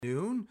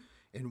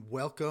and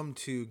welcome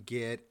to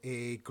Get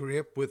a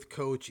Grip with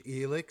Coach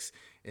Elix.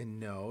 And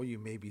no, you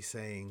may be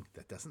saying,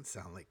 that doesn't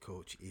sound like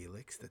Coach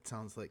Elix. That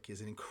sounds like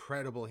his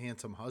incredible,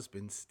 handsome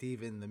husband,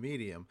 Stephen the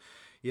Medium.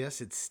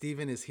 Yes, it's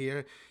Stephen is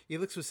here.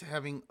 Elix was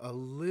having a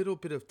little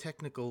bit of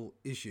technical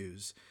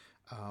issues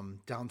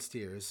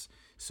downstairs,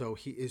 so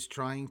he is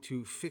trying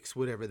to fix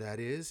whatever that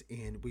is,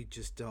 and we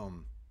just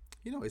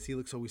as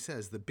Helix always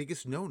says, the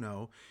biggest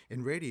no-no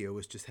in radio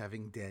is just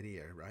having dead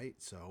air, right?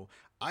 So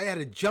I had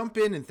to jump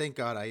in, and thank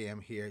God I am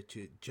here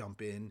to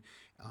jump in.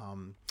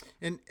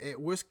 And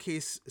worst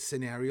case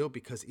scenario,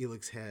 because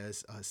Elix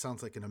has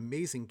sounds like an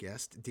amazing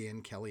guest,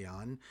 Dan Kelly,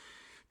 on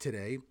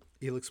today.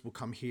 Elix will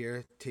come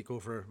here, take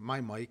over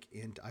my mic,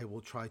 and I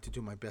will try to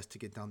do my best to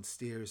get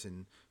downstairs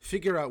and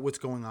figure out what's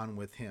going on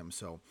with him.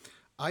 So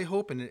I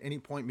hope, and at any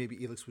point, maybe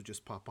Elix would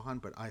just pop on,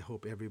 but I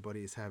hope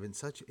everybody is having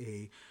such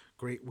a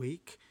great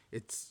week.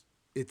 It's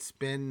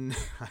been,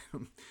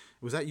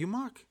 was that you,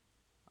 Mark?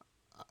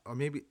 Or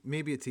maybe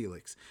it's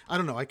Elix. I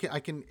don't know. I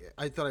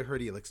thought I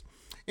heard Elix.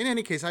 In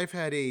any case, I've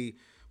had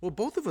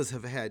both of us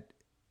have had,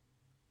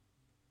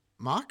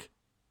 Mark?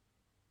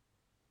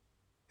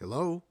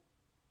 Hello?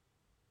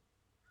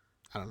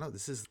 I don't know.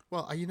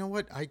 You know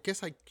what? I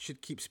guess I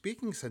should keep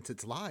speaking since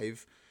it's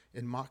live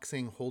and Mark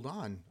saying, hold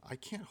on. I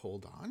can't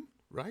hold on,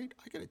 right?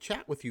 I got to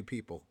chat with you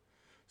people.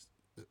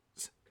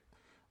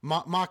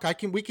 Mark,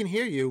 we can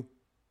hear you.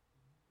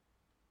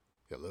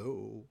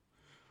 Hello.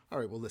 All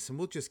right, well, listen,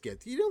 we'll just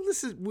get,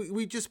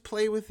 we just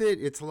play with it.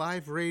 It's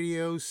live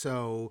radio.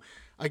 So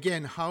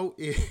again, how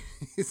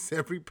is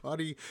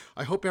everybody?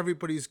 I hope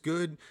everybody's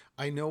good.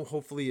 I know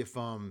hopefully if,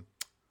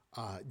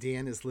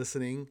 Dan is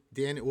listening,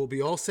 Dan, it will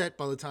be all set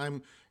by the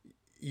time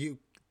you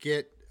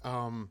get,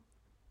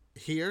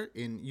 here.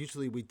 And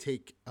usually we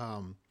take,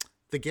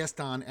 the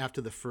guest on after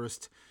the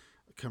first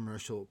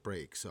commercial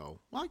break. So,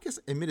 well, I guess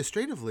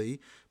administratively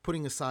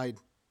putting aside,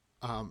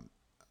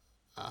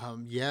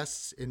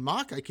 yes, and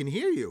Mark, I can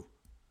hear you.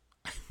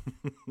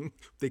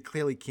 They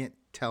clearly can't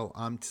tell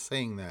I'm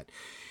saying that.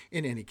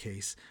 In any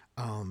case,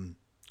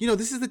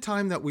 this is the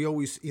time that we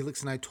always,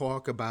 Elix and I,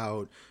 talk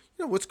about,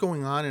 what's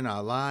going on in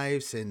our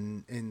lives.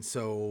 And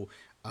so,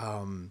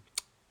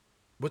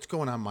 what's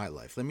going on in my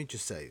life? Let me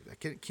just say, I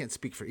can't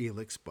speak for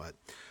Elix, but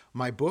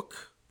my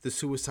book, The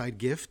Suicide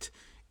Gift,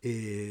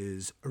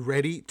 is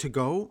ready to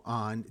go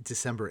on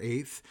December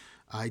 8th.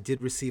 I did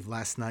receive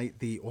last night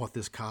the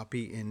author's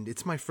copy, and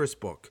it's my first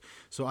book.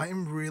 So I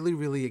am really,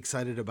 really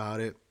excited about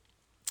it.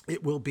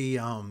 It will be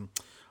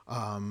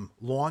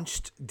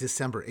launched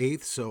December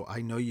 8th, so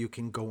I know you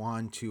can go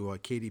on to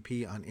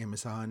KDP on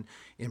Amazon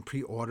and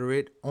pre-order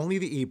it. Only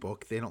the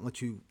ebook. They don't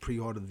let you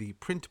pre-order the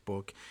print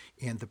book,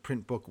 and the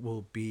print book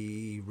will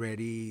be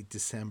ready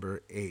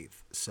December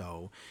 8th.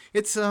 So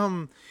it's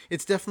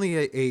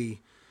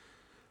definitely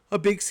a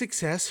big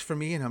success for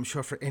me, and I'm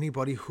sure for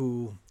anybody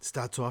who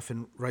starts off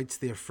and writes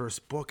their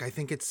first book. I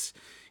think it's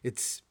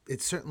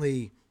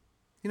certainly,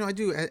 I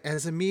do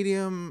as a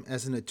medium,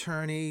 as an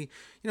attorney,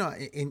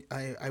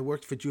 I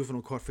worked for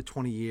juvenile court for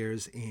 20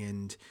 years,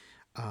 and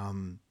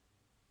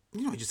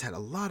I just had a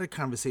lot of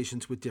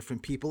conversations with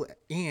different people.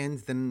 And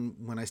then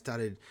when I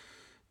started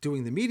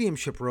doing the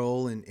mediumship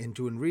role and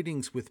doing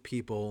readings with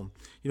people,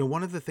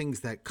 one of the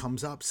things that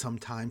comes up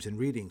sometimes in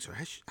readings, or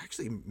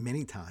actually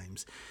many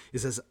times,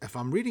 is as if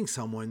I'm reading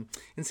someone,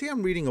 and say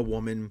I'm reading a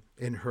woman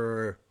and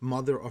her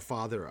mother or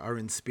father are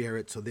in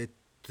spirit, so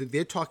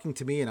they're talking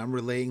to me and I'm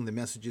relaying the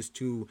messages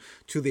to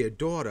their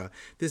daughter.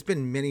 There's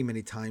been many,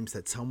 many times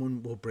that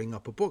someone will bring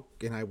up a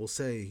book and I will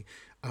say,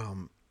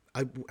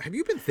 have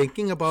you been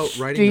thinking about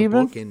writing a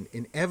book? And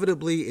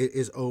inevitably it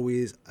is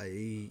always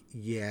a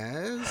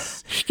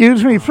yes.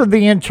 Excuse me for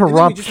the interruption. And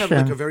then we just have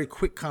like a very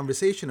quick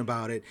conversation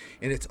about it.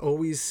 And it's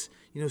always,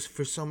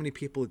 for so many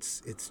people,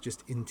 it's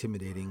just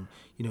intimidating,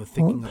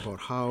 thinking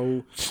about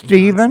how,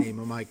 Stephen, name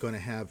am I going to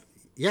have?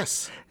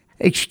 Yes.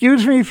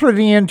 Excuse me for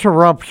the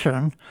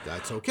interruption.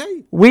 That's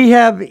okay. We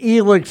have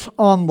Elix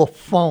on the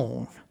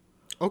phone.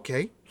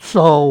 Okay.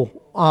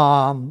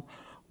 So,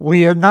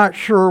 we are not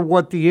sure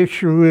what the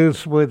issue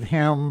is with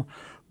him,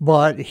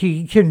 but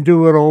he can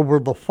do it over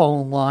the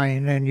phone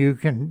line and you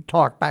can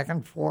talk back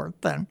and forth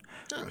then.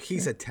 Oh,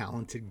 he's a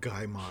talented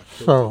guy, Mark.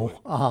 So,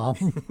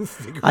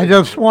 I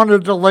just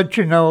wanted to let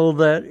you know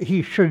that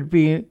he should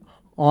be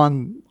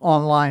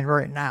online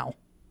right now.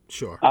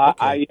 Sure. Okay.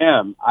 I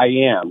am.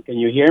 Can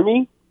you hear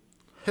me?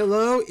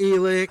 Hello,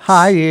 Elix.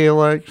 Hi,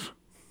 Elix.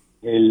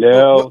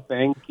 Hello,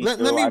 thank you.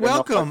 Let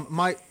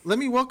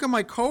me welcome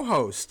my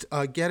co-host.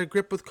 Get a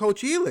Grip with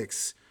Coach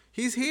Elix.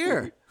 He's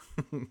here.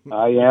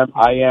 I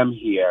am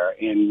here,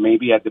 and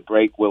maybe at the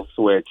break we'll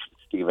switch,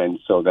 Stephen,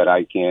 so that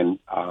I can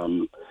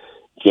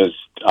just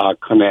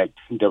connect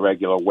the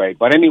regular way.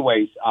 But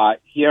anyways,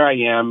 here I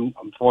am.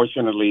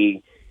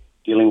 Unfortunately,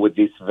 dealing with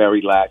this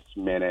very last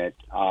minute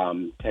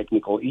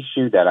technical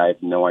issue that I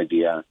have no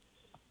idea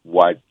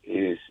what it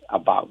is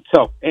about.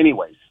 So,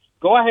 anyways.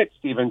 Go ahead,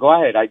 Stephen. Go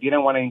ahead. I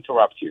didn't want to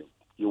interrupt you.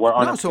 You were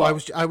on. No, so I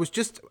was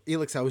just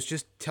Elix. I was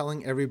just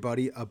telling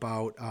everybody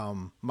about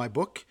my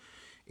book,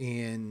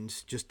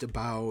 and just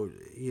about,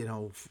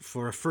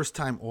 for a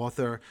first-time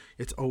author,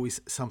 it's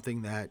always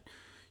something that,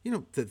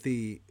 that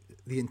the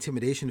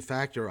intimidation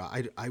factor,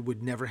 I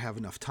would never have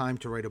enough time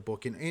to write a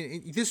book. And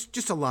there's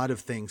just a lot of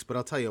things. But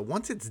I'll tell you,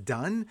 once it's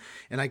done,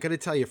 and I got to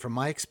tell you, from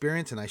my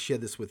experience, and I share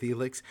this with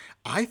Elix,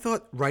 I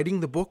thought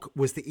writing the book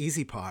was the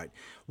easy part.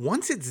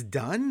 Once it's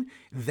done,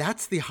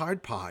 that's the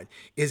hard part,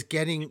 is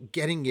getting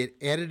it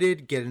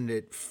edited, getting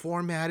it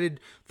formatted,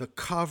 the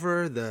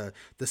cover, the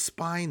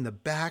spine, the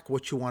back,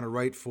 what you want to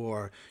write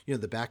for,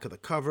 the back of the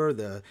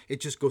cover, it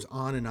just goes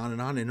on and on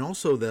and on. And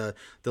also the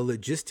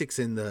logistics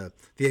and the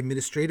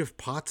administrative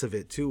parts of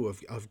it too,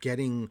 of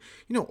getting,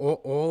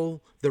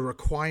 all the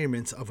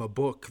requirements of a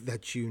book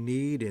that you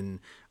need.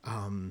 And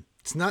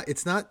it's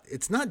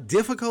not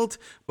difficult,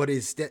 but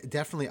it's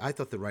definitely, I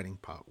thought the writing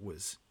part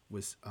was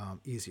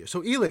easier.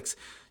 So Elix,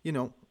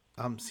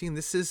 seeing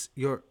this is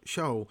your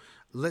show,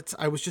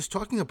 I was just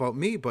talking about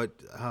me, but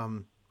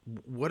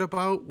what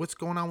about what's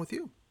going on with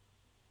you?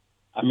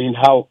 I mean,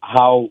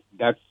 how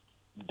that's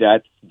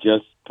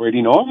just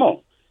pretty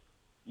normal.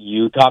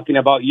 You talking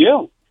about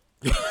you.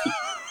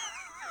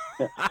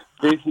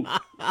 business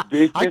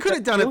I could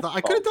have done it.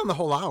 I could have done the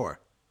whole hour.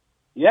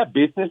 Yeah,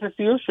 business as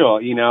usual.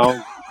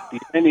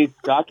 Stephen is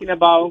talking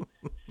about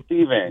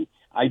Stephen.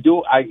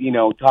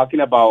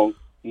 Talking about,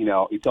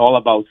 it's all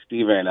about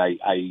Stephen.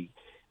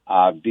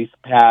 This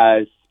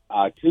past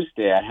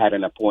Tuesday, I had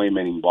an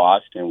appointment in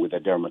Boston with a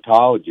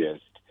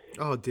dermatologist.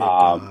 Oh, dear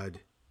God.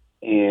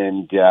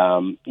 And,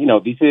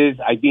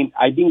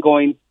 I've been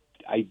going,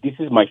 this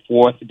is my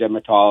fourth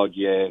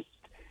dermatologist.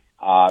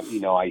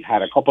 I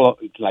had a couple of,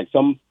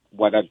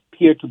 what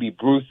appear to be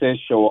bruises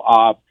show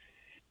up.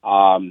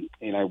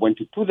 And I went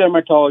to two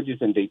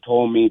dermatologists, and they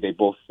told me, they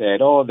both said,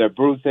 oh, they're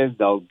bruises,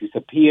 they'll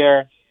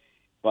disappear.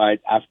 But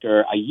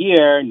after a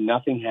year,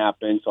 nothing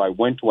happened. So I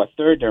went to a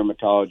third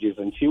dermatologist,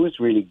 and she was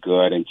really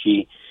good. And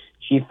she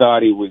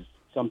thought it was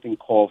something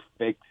called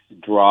fixed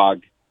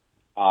drug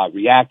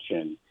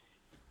reaction.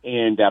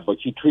 And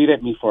but she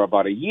treated me for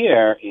about a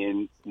year,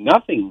 and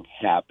nothing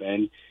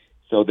happened.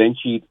 So then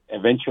she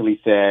eventually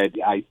said,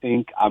 I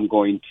think I'm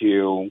going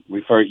to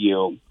refer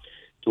you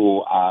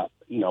to,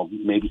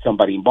 maybe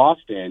somebody in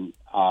Boston,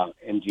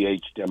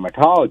 MGH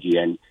Dermatology.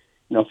 And,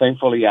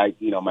 thankfully,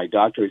 my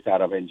doctor is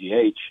out of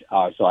MGH.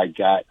 So I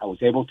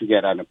was able to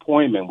get an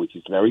appointment, which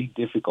is very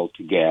difficult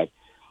to get.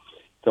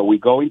 So we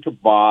go into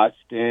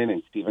Boston,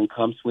 and Stephen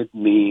comes with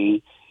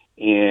me.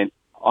 And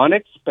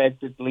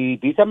unexpectedly,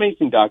 this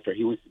amazing doctor,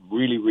 he was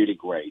really, really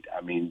great.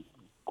 I mean,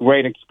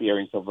 great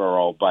experience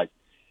overall. But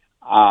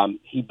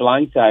he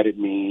blindsided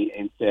me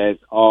and says,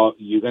 oh,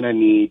 you're going to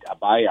need a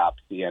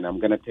biopsy, and I'm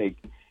going to take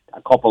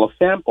a couple of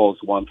samples,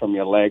 one from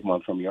your leg, one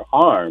from your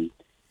arm.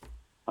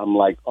 I'm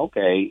like,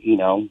 okay,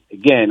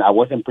 again, I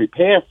wasn't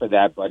prepared for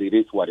that, but it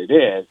is what it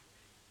is.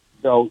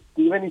 So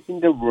Stephen is in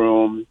the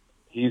room.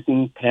 He's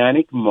in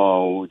panic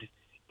mode,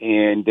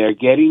 and they're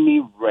getting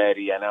me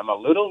ready, and I'm a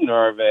little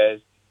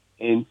nervous.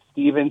 And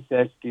Stephen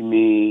says to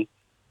me,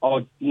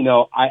 oh,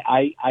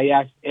 I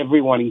asked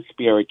everyone in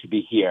spirit to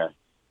be here,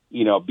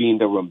 be in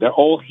the room. They're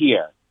all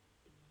here.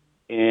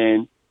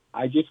 And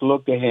I just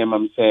looked at him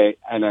and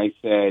I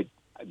said,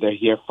 they're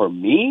here for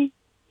me?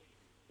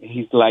 And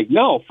he's like,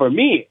 no, for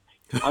me.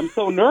 I'm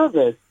so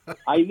nervous.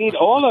 I need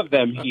all of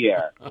them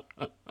here.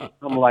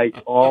 I'm like,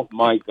 oh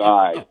my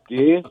God,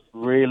 this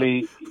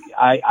really,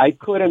 I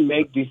couldn't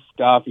make this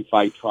stuff if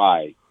I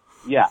tried.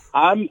 Yeah,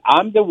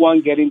 I'm the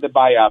one getting the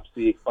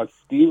biopsy, but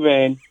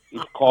Stephen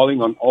is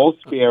calling on all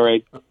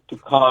spirit to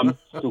come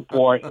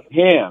support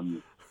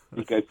him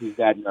because he's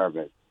that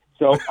nervous.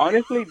 So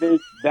honestly, in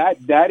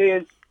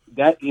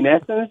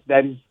essence,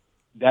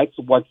 that's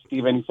what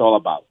Stephen is all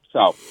about.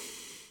 So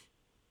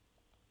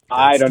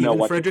I don't know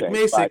what Frederick to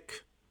say.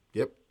 Masick.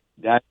 Yep.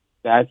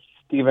 That's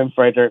Stephen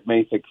Frederick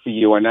Masick for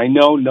you. And I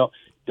know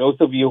those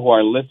of you who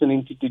are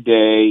listening to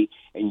today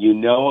and you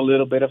know a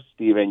little bit of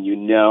Stephen, you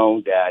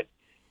know that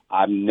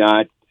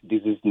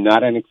this is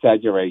not an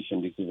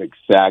exaggeration. This is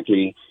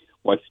exactly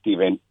what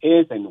Stephen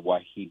is and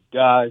what he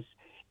does.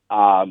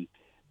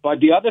 But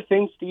the other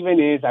thing, Stephen,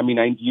 is,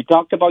 you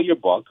talked about your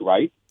book,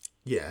 right?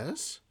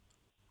 Yes.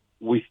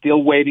 We're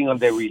still waiting on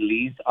the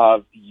release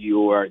of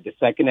the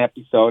second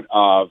episode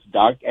of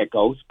Dark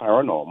Echoes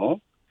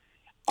Paranormal.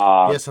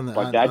 Yes, on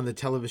the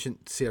television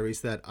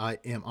series that I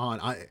am on.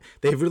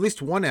 They've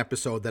released one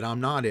episode that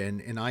I'm not in,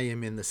 and I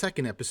am in the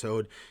second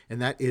episode,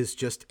 and that is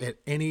just at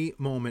any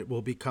moment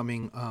will be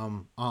coming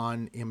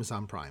on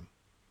Amazon Prime.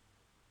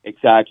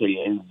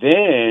 Exactly. And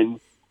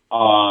then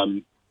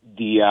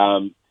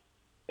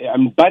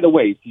by the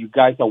way, if you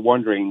guys are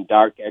wondering,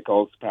 Dark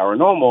Echoes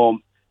Paranormal,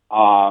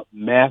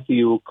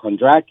 Matthew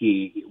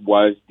Kondracki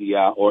was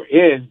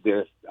is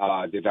the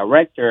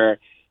director,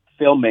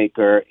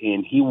 filmmaker,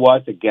 and he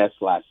was a guest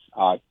last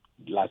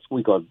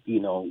week,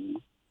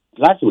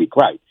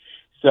 right?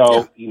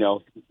 So, yeah.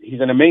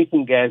 He's an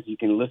amazing guest. You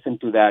can listen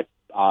to that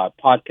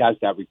podcast,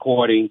 that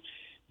recording,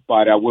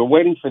 but we're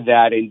waiting for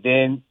that. And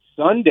then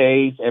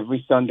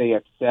every Sunday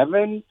at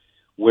 7,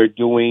 we're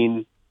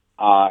doing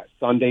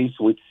Sundays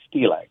with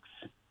Steelix.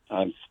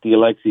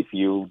 Steelix, if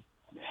you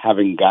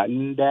haven't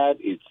gotten that,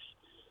 it's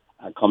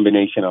a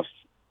combination of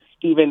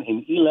Steven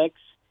and Elix.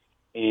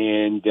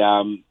 And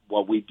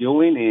what we're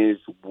doing is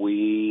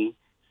we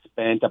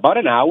spend about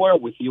an hour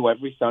with you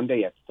every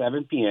Sunday at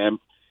 7 p.m.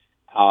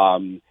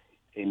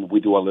 And we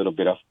do a little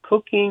bit of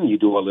cooking. You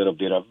do a little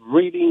bit of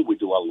reading. We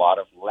do a lot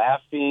of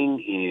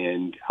laughing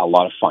and a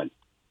lot of fun,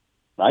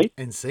 right?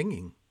 And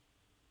singing.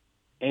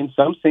 And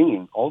some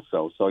singing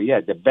also. So yeah,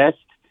 the best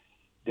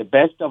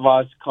of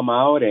us come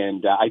out,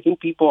 and I think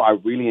people are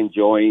really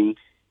enjoying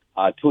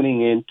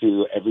tuning in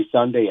to every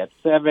Sunday at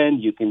 7.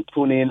 You can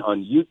tune in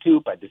on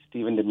YouTube at the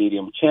Stephen the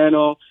Medium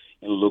channel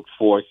and look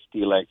for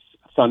Steelix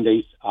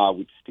Sundays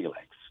with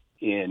Steelix.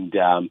 And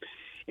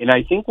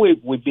I think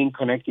we've been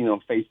connecting on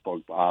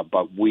Facebook,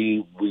 but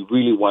we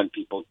really want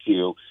people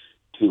to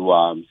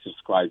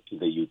subscribe to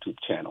the YouTube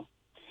channel.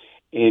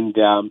 And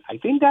I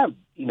think that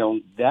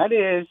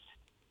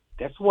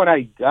that's what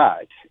I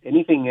got.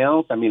 Anything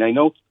else? I mean, I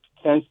know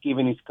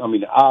Thanksgiving is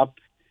coming up,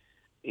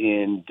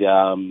 and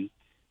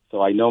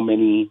so I know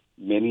many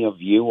of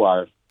you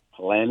are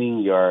planning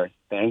your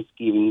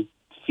Thanksgiving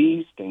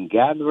feast and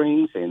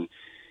gatherings, and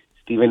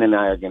Stephen and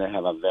I are going to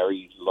have a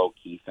very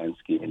low-key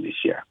Thanksgiving this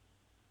year.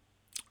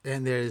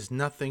 And there's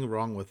nothing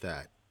wrong with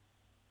that.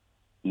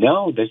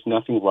 No, there's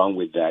nothing wrong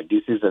with that.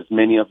 This is, as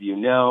many of you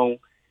know,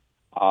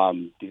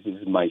 this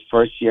is my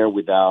first year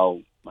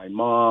without my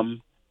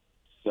mom,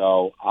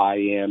 so I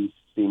am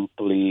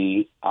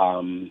simply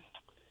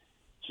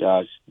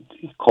just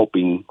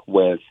coping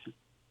with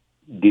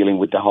dealing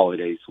with the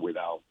holidays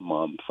without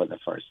mom for the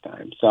first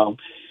time. So,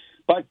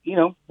 but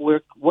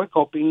we're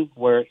coping,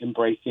 we're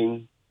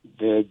embracing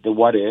the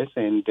what is,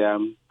 and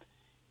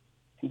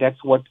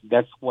that's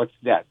what's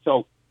that.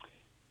 So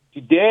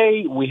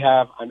today we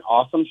have an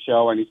awesome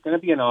show, and it's going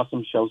to be an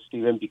awesome show,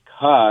 Stephen,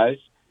 because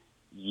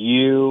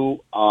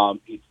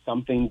it's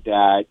something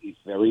that is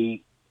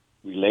very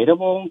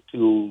relatable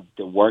to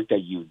the work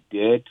that you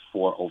did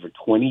for over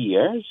 20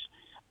 years.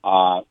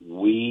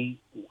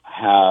 We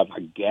have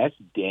a guest,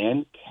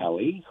 Dan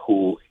Kelly,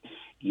 who,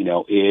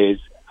 is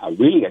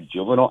really a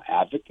juvenile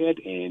advocate,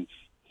 and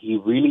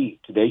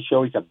today's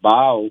show is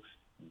about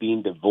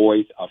being the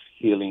voice of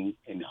healing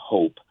and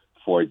hope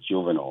for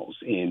juveniles.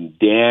 And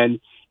Dan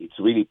is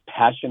really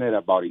passionate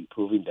about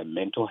improving the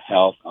mental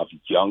health of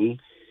young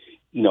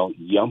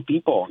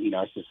people in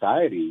our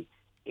society.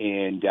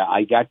 And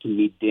I got to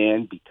meet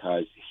Dan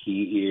because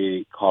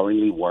he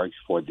currently works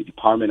for the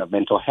Department of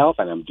Mental Health,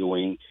 and I'm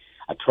doing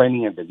a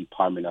training at the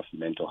Department of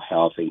Mental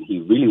Health, and he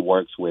really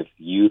works with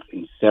youth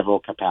in several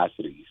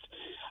capacities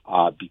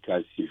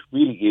because he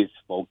really is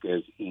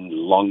focused in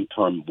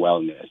long-term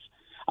wellness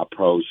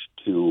approach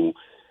to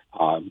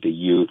the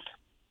youth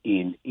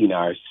in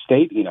our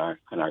state, in our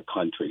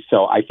country.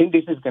 So I think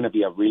this is going to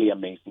be a really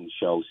amazing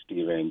show,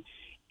 Stephen,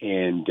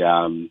 and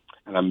I'm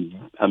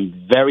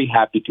very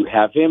happy to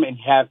have him and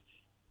have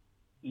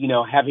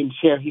him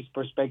share his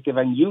perspective,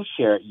 and you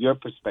share your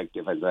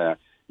perspective as a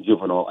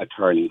juvenile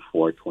attorney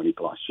for 20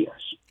 plus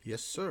years.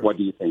 Yes, sir. What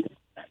do you think?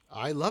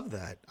 I love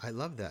that. I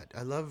love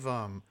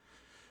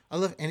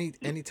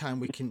any time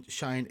we can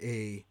shine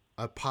a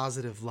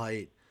positive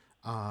light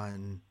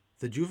on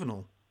the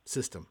juvenile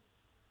system.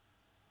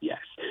 Yes.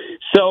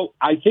 So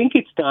I think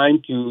it's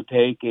time to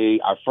take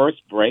our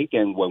first break,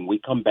 and when we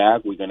come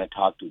back, we're going to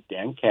talk to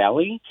Dan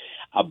Kelly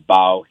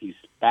about his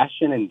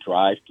passion and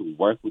drive to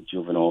work with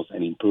juveniles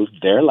and improve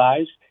their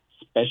lives,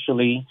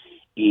 especially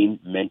in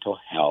mental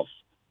health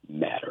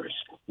matters.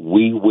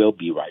 We will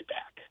be right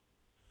back.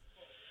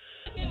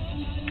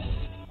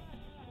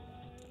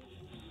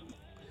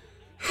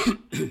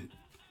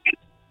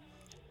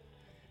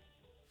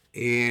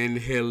 And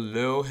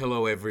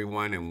hello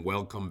everyone, and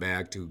welcome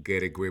back to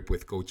Get a Grip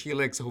with Coach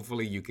Elix.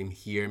 Hopefully you can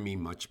hear me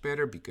much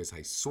better because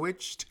I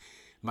switched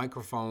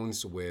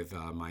microphones with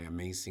my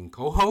amazing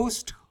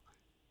co-host.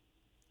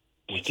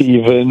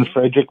 Stephen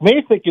Frederick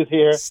Masick is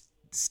here.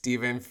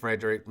 Stephen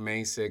Frederick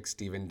Masick,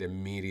 Stephen the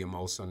Medium,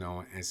 also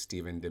known as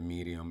Stephen the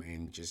Medium,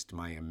 and just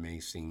my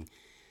amazing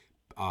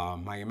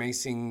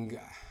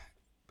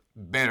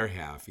better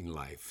half in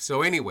life.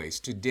 So anyways,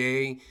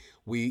 today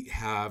we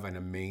have an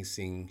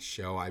amazing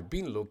show. I've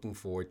been looking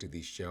forward to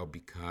this show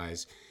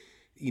because,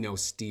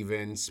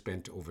 Stephen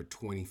spent over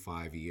 20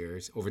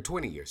 years,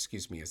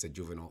 as a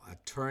juvenile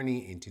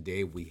attorney. And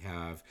today we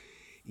have,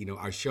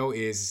 our show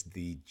is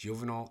the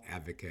Juvenile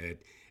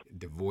Advocate,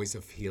 the voice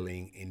of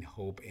healing and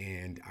hope.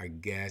 And our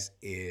guest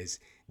is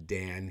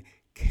Dan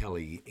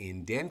Kelly.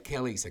 And Dan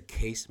Kelly is a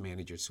case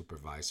manager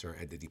supervisor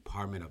at the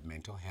Department of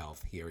Mental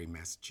Health here in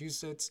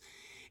Massachusetts.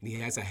 And he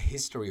has a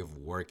history of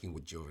working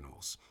with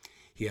juveniles.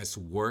 He has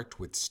worked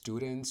with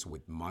students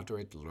with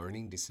moderate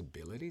learning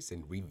disabilities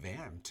and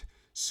revamped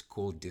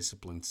school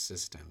discipline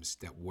systems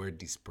that were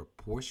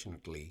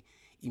disproportionately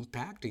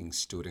impacting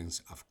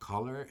students of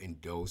color and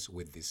those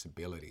with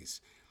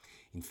disabilities.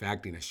 In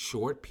fact, in a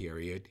short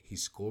period,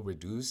 his school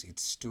reduced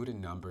its student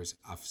numbers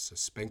of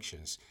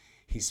suspensions.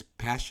 He's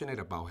passionate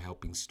about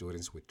helping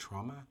students with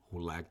trauma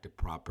who lack the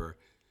proper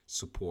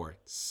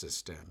support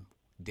system.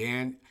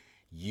 Dan,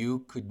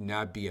 You could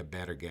not be a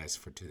better guest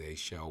for today's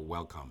show.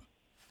 Welcome.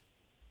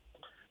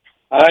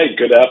 Hi,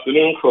 good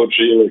afternoon, Coach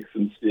Elix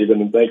and Stephen,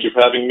 and thank you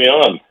for having me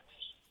on.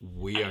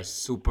 We are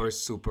super,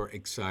 super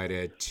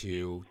excited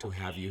to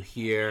have you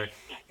here.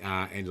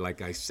 And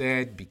like I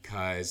said,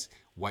 because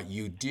what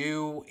you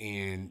do,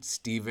 and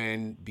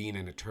Stephen being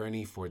an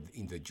attorney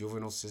in the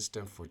juvenile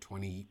system for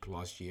 20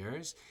 plus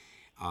years,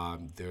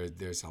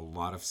 there's a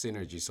lot of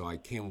synergy. So I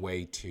can't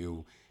wait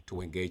to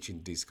engage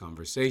in this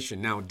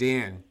conversation. Now,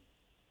 Dan,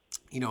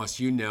 as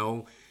you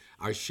know,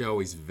 our show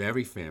is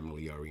very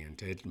family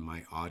oriented.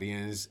 My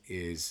audience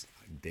is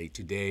day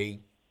to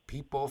day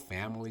people,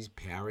 families,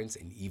 parents,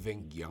 and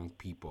even young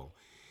people.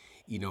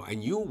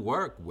 And you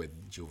work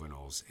with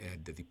juveniles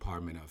at the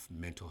Department of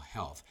Mental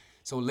Health.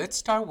 So let's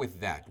start with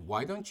that.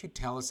 Why don't you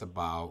tell us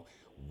about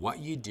what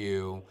you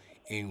do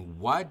and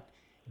what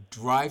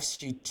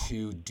drives you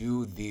to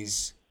do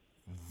this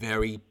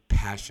very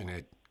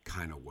passionate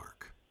kind of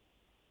work?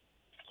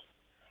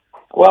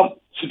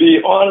 Well, to be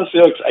honest,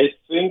 Alex, I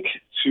think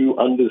to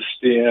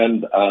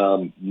understand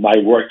my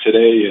work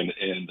today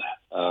and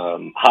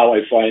how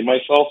I find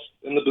myself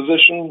in the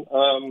position,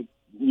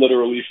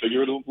 literally,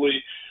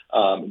 figuratively,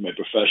 in my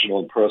professional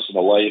and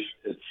personal life,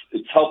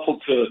 it's helpful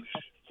to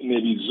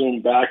maybe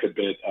zoom back a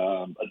bit,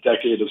 a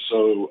decade or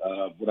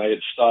so, when I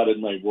had started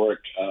my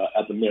work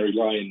at the Mary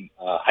Lyon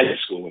High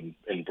School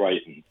in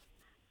Brighton.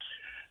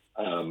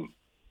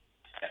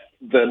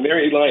 The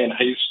Mary Lyon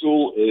High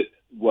School, it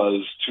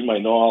was, to my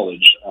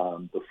knowledge,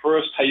 the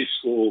first high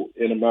school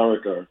in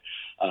America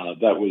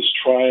that was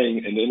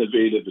trying an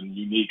innovative and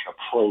unique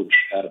approach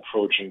at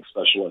approaching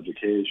special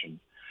education.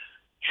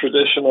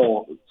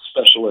 Traditional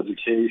special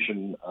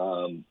education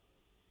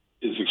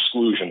is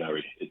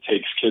exclusionary. It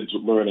takes kids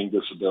with learning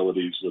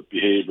disabilities, with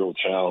behavioral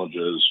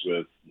challenges,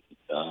 with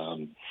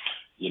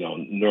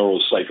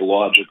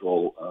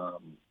neuropsychological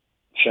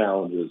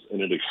challenges,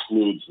 and it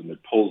excludes them.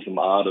 It pulls them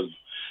out of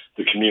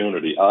the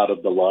community, out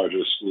of the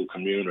larger school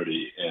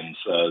community, and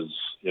says,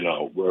 you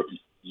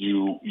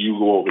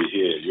go over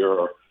here.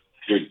 You're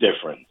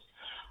different.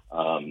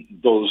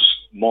 Those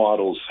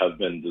models have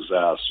been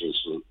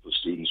disastrous for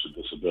students with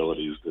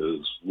disabilities.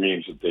 There's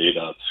reams of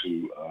data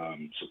to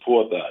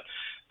support that.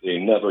 They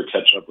never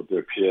catch up with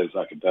their peers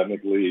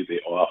academically. They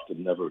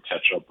often never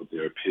catch up with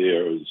their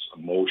peers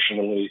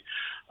emotionally,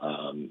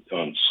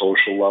 on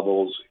social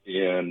levels,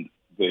 and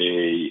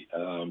they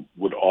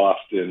would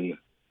often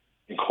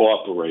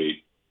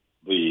incorporate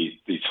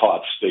the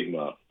taught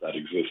stigma that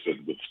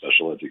existed with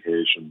special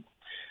education.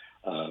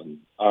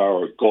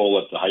 Our goal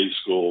at the high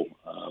school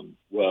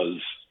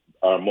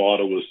our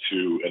motto was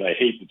to, and I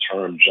hate the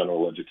term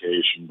general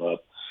education,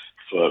 but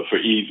for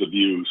ease of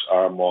use,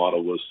 our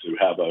motto was to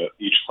have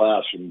each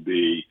classroom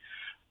be,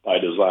 by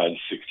design,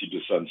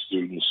 60%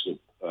 students with,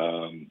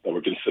 that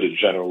were considered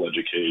general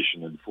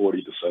education and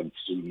 40%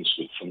 students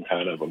with some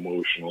kind of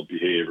emotional,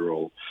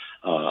 behavioral,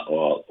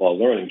 or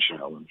learning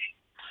challenge.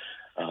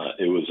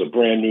 It was a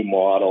brand new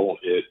model.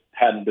 It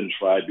hadn't been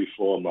tried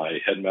before. My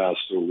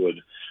headmaster would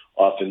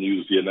often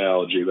use the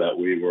analogy that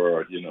we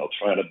were,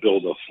 trying to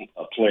build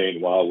a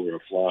plane while we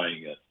were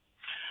flying it.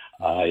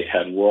 I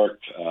had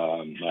worked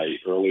my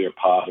earlier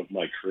part of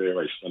my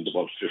career. I spent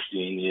about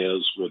 15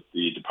 years with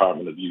the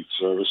Department of Youth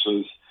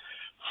Services,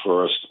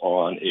 first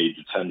on a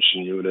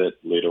detention unit,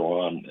 later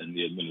on in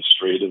the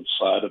administrative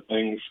side of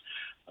things.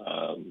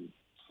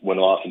 Went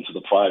off into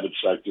the private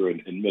sector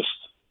and missed,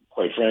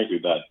 quite frankly,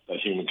 that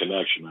human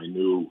connection. I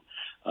knew,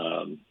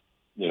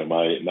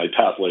 my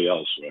pathway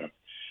elsewhere.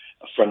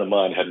 A friend of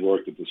mine had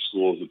worked at the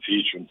school as a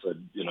teacher and said,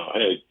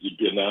 hey, you'd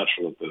be a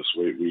natural at this.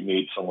 We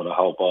need someone to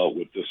help out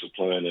with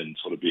discipline and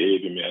sort of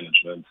behavior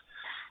management.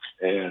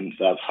 And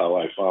that's how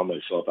I found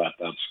myself at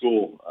that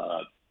school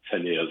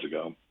 10 years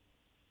ago.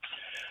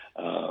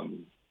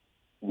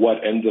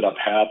 What ended up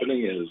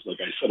happening is,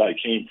 like I said, I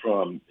came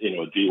from,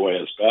 a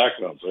DYS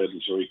background, so I had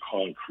this very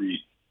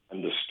concrete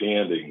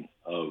understanding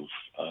of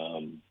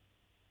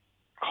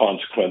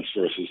consequence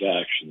versus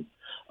action,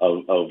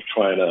 of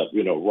trying to,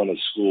 run a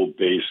school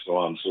based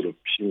on sort of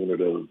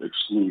punitive,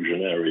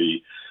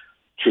 exclusionary,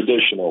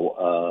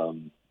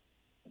 traditional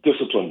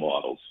discipline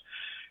models.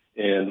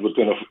 And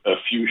within a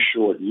few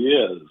short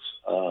years,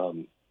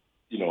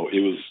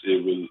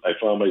 I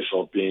found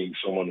myself being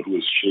someone who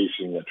was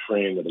chasing a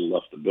train that had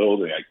left the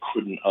building. I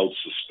couldn't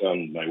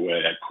out-suspend my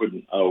way. I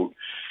couldn't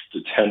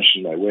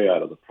out-detention my way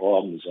out of the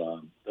problems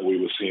that we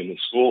were seeing in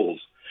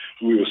schools,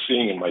 we were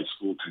seeing in my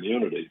school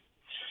community.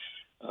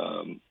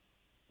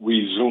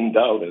 We zoomed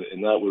out,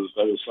 and that was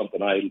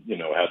something I,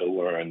 had to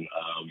learn,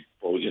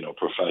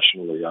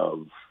 professionally,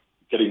 of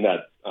getting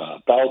that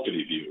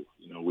balcony view.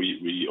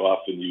 We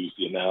often use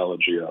the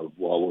analogy of,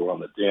 while we're on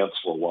the dance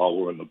floor, while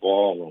we're in the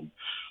ballroom,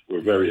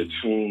 we're very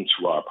attuned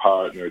to our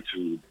partner,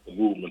 to the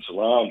movements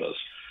around us.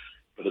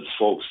 But it's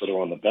folks that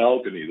are on the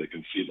balcony that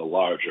can see the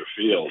larger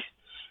field.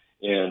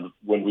 And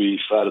when we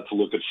started to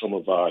look at some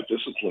of our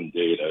discipline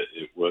data,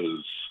 it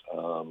was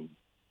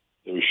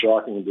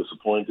shocking and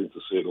disappointing, to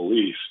say the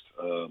least.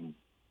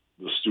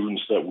 The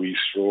students that we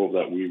strove,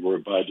 that we were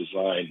by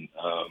design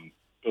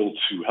built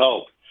to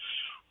help,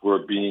 were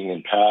being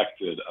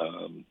impacted.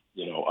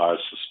 Our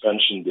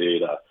suspension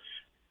data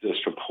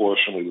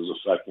disproportionately was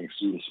affecting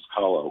students of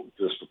color,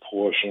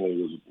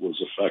 disproportionately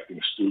was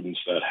affecting students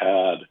that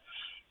had,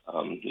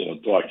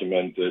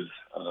 documented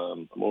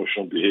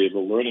emotional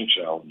behavioral learning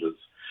challenges.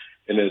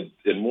 And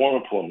more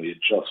importantly,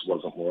 it just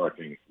wasn't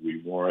working. We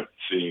weren't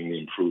seeing the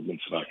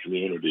improvements in our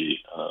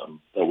community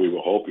that we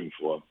were hoping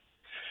for.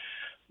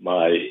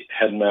 My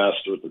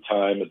headmaster at the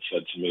time had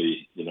said to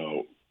me,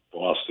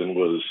 Boston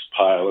was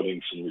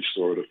piloting some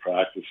restorative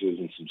practices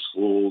in some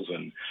schools,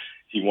 and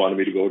he wanted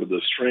me to go to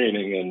this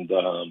training and,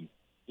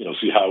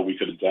 see how we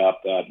could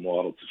adapt that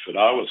model to fit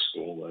our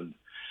school. And,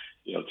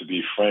 to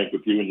be frank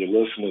with you and your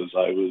listeners,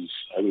 I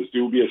was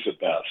dubious at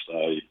best.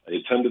 I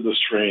attended this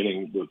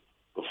training with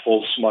the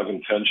full smug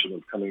intention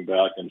of coming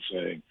back and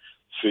saying,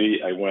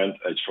 see, I went,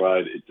 I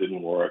tried, it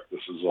didn't work.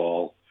 This is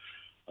all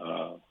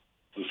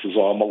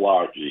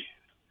malarkey.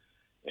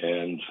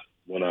 And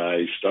when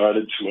I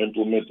started to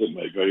implement it,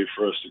 my very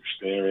first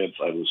experience,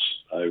 I was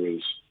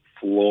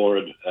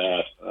floored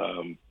at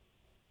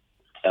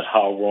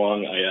how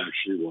wrong I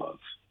actually was.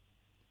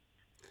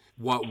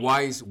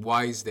 Why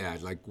is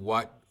that? Like,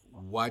 what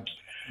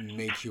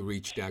makes you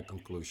reach that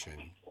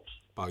conclusion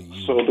about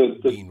you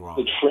being wrong?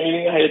 The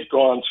training I had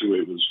gone to,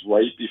 it was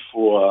right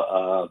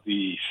before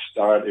the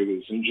start. It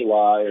was in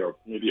July or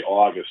maybe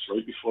August,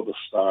 right before the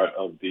start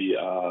of the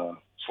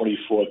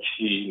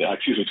 2015,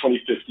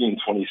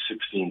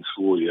 2016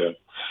 school year.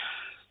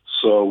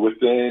 So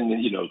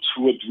within, 2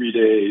 or 3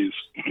 days,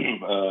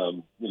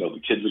 the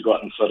kids had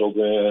gotten settled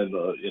in,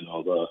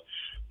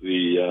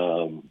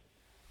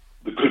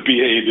 the good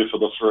behavior for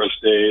the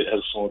first day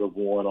has sort of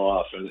worn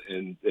off,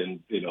 and the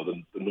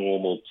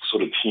normal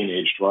sort of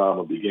teenage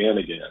drama began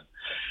again.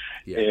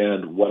 Yeah.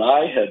 And what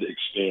I had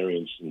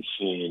experienced and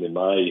seen in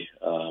my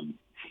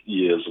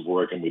years of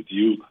working with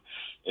youth,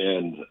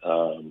 and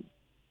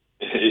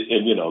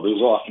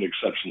there's often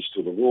exceptions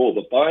to the rule,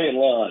 but by and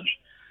large,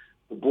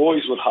 the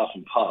boys would huff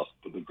and puff,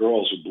 but the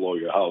girls would blow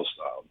your house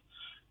down.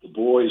 The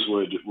boys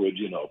would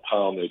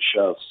pound their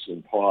chests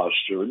and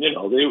posture, and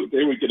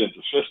they would get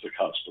into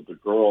fisticuffs, but the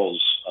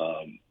girls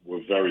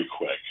were very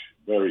quick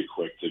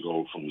to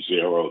go from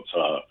zero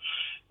to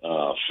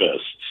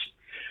fists.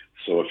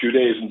 So a few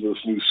days into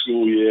this new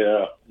school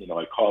year,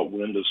 I caught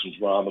wind of some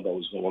drama that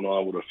was going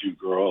on with a few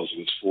girls. It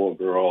was 4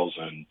 girls,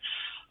 and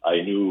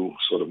I knew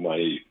sort of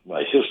my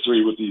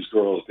history with these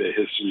girls, their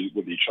history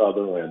with each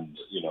other, and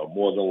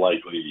more than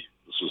likely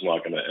this was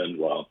not going to end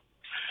well.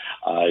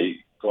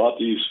 I got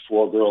these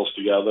 4 girls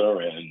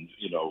together, and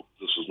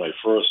this was my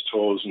first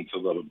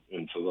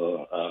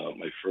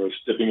my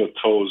first dipping of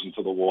toes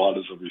into the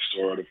waters of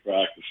restorative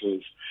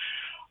practices.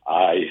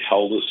 I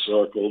held a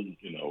circle,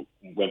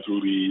 went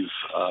through these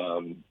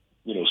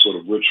sort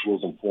of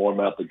rituals and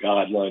format, the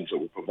guidelines that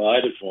were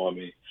provided for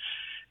me,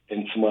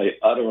 and to my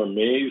utter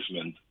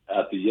amazement,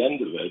 at the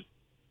end of it,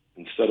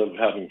 instead of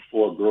having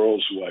 4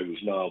 girls who I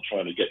was now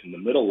trying to get in the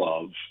middle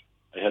of,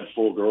 I had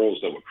 4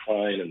 girls that were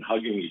crying and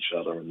hugging each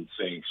other and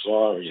saying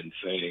sorry and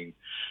saying,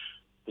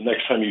 the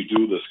next time you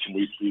do this, can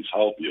we please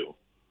help you?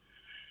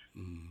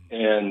 Mm.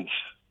 And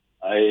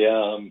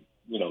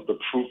the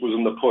proof was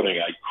in the pudding.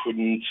 I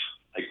couldn't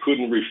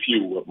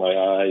refute what my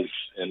eyes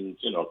and,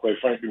 quite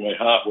frankly, my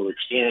heart were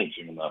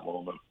experiencing in that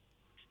moment.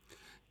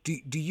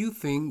 Do you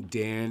think,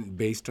 Dan,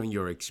 based on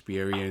your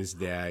experience,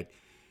 that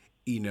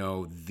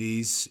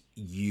these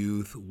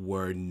youth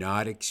were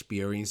not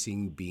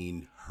experiencing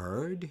being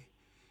heard?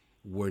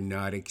 Were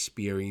not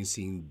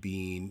experiencing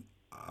being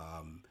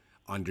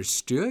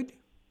understood?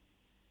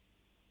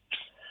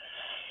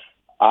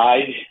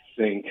 I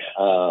think,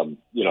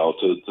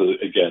 to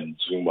again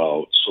zoom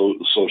out,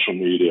 social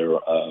media,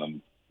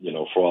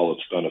 for all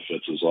its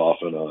benefits, is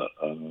often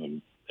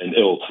an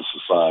ill to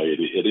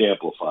society. It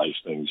amplifies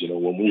things.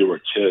 When we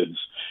were kids,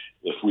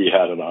 if we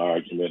had an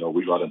argument or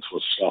we got into a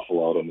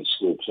scuffle out on the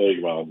school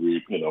playground,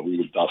 we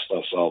would dust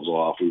ourselves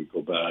off. We would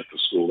go back to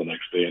school the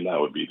next day, and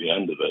that would be the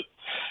end of it.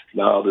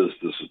 Now there's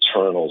this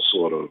eternal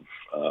sort of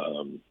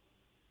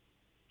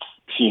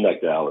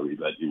peanut gallery,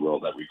 that you will,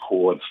 that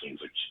records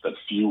things, that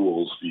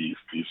fuels these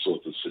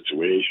sorts of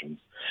situations.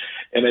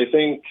 And I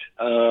think,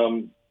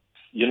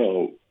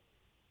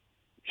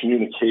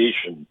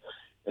 communication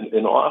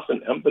and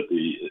often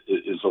empathy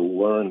is a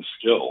learned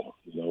skill.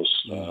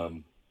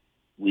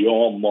 We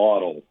all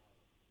model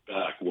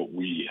back what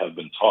we have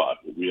been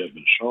taught, what we have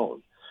been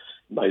shown,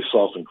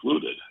 myself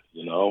included.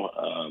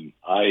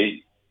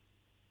 I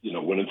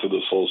went into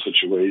this whole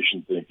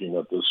situation thinking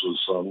that this was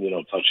some,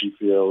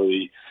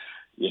 touchy-feely,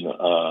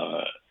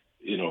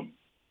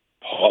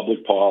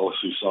 public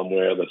policy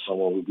somewhere that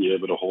someone would be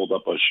able to hold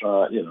up a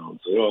shot, and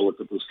say, oh,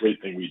 look at this great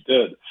thing we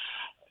did.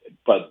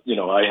 But,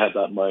 I had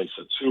that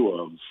mindset too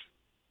of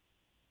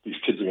these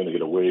kids are going to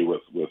get away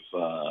with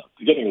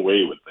getting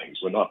away with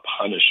things. We're not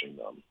punishing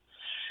them.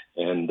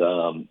 And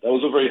that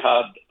was a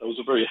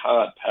very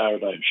hard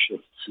paradigm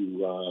shift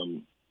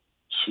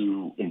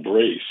to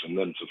embrace, and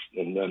then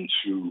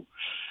to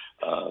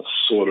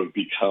sort of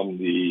become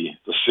the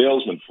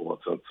salesman for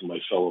to my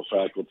fellow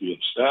faculty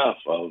and staff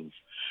of,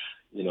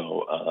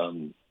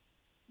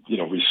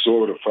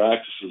 restorative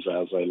practices,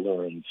 as I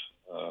learned,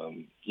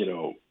 you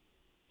know,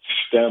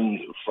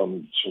 stemmed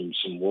from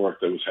some work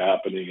that was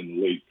happening in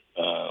the late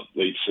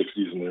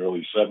 60s and the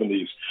early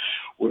 70s,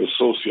 where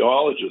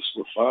sociologists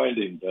were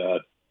finding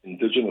that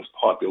indigenous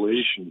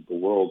populations the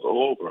world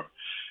over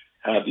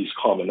had these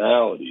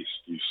commonalities,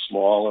 these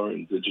smaller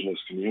indigenous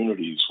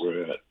communities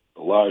where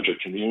the larger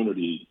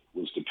community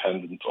was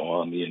dependent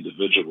on the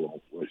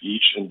individual, where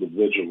each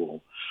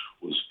individual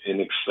was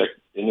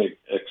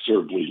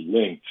inexorably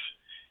linked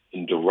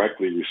and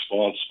directly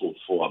responsible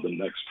for the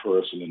next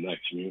person in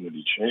that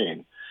community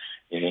chain.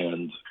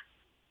 And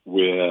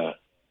where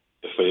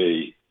if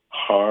a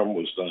harm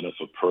was done, if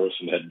a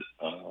person had,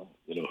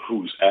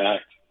 whose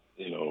act,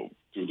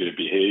 through their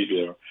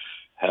behavior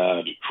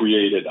had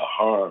created a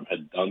harm,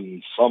 had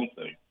done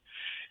something,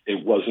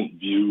 it wasn't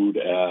viewed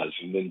as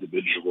an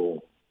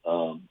individual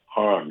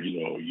harm.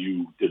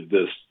 You did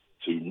this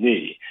to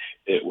me.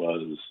 It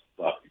was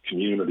the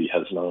community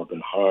has now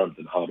been harmed,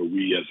 and how do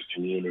we as a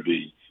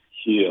community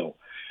heal?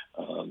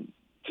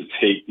 To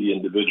take the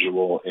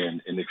individual and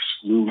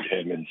exclude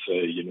him and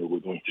say, we're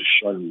going to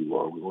shun you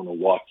or we're going to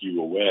walk you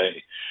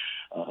away,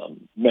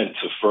 meant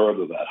to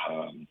further that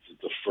harm,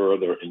 to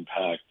further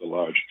impact the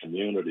large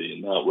community.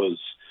 And that was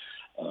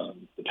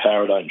the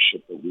paradigm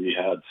shift that we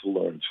had to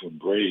learn to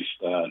embrace,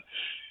 that,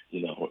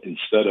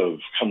 instead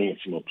of coming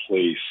from a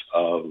place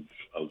of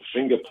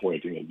finger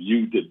pointing of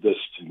you did this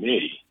to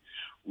me,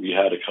 we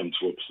had to come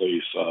to a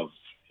place of,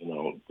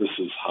 this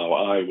is how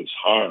I was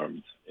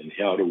harmed, and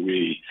how do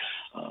we,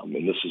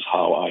 and this is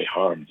how I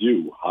harmed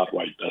you. How do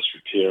I best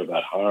repair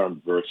that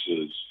harm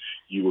versus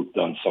you have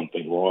done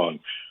something wrong?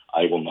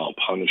 I will now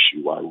punish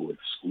you. I will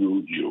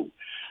exclude you.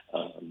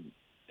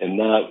 And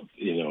that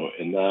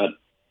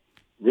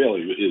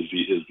really is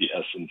the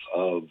essence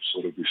of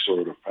sort of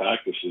restorative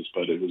practices.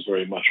 But it was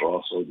very much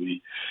also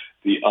the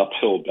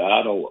uphill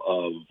battle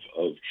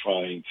of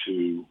trying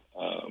to,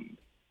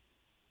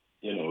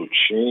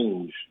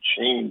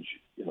 change,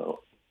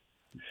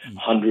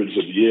 hundreds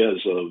of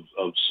years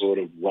of sort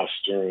of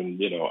Western,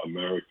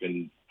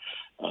 American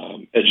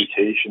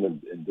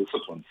education and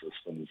discipline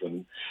systems,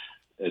 and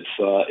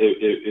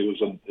it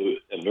was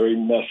a very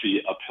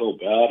messy uphill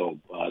battle,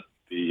 but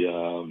the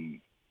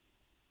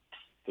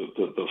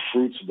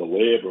fruits of the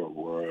labor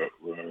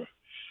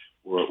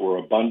were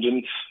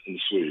abundant and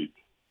sweet.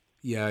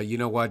 Yeah, you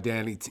know what,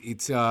 Dan?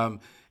 It's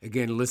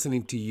again,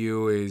 listening to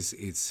you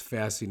it's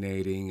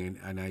fascinating,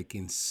 and I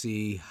can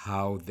see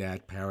how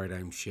that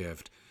paradigm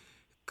shift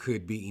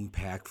could be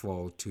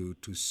impactful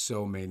to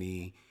so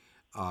many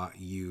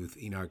youth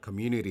in our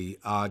community.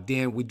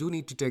 Dan, we do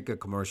need to take a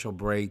commercial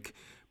break,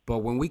 but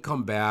when we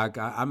come back,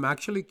 I'm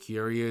actually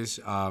curious,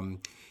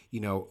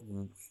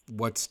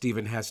 what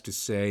Stephen has to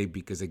say,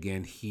 because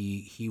again,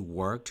 he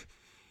worked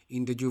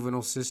in the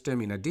juvenile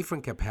system in a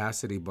different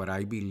capacity, but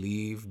I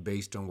believe,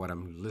 based on what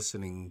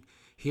I'm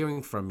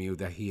hearing from you,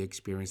 that he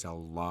experienced a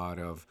lot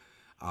of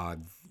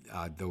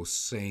those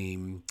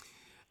same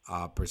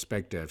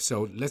perspectives.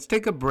 So let's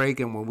take a break,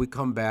 and when we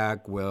come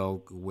back,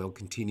 we'll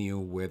continue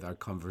with our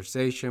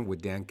conversation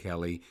with Dan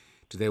Kelly.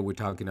 Today we're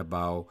talking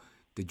about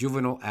the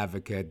juvenile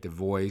advocate, the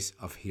voice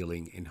of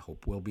healing and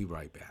hope. We'll be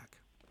right back.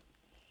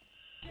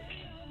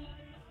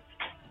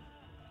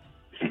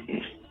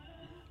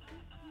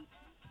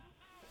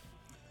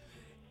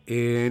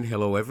 And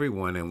hello,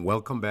 everyone, and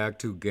welcome back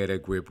to Get a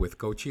Grip with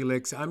Coach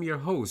Elix. I'm your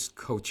host,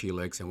 Coach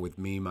Elix, and with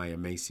me, my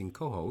amazing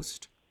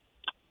co-host,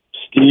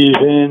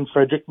 Stephen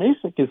Frederick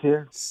Masick is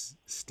here.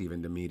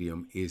 Stephen the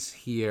Medium is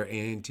here,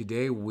 and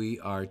today we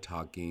are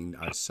talking,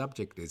 our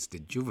subject is the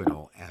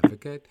juvenile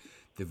advocate,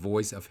 the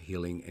voice of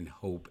healing and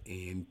hope.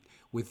 And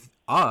with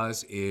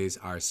us is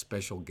our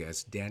special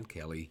guest, Dan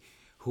Kelly,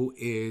 who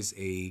is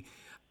a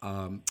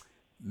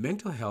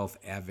mental health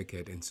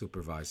advocate and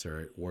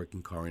supervisor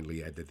working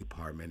currently at the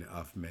Department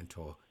of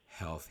Mental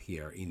Health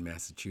here in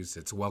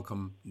Massachusetts.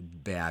 Welcome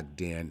back,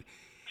 Dan.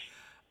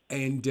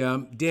 And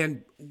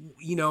Dan,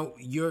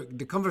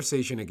 the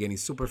conversation again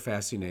is super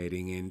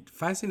fascinating, and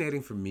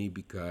fascinating for me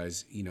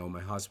because,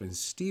 my husband,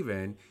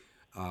 Stephen,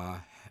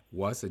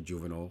 was a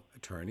juvenile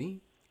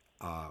attorney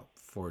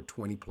for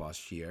 20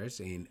 plus years,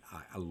 and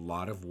a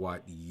lot of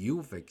what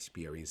you've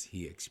experienced,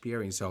 he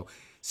experienced. So,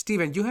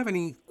 Stephen, do you have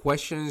any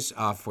questions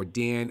for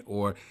Dan,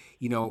 or,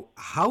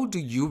 how do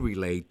you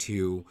relate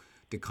to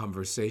the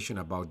conversation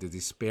about the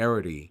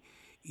disparity,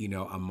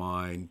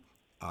 among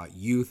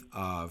youth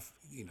of,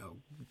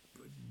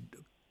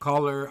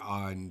 color,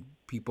 on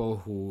people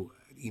who,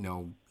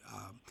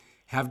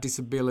 have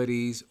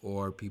disabilities,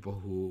 or people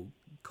who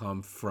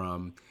come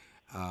from,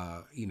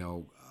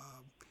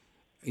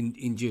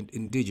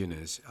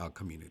 indigenous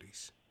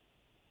communities?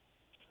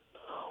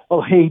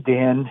 Oh, hey,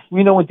 Dan.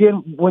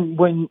 Dan,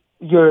 when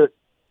you're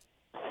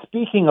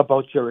speaking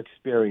about your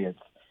experience,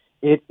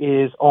 it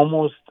is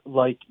almost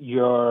like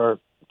you're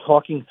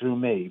talking through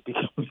me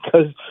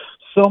because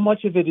so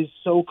much of it is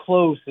so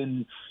close.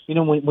 And,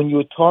 when you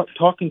were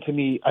talking to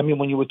me,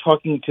 when you were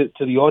talking to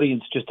the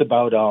audience just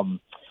about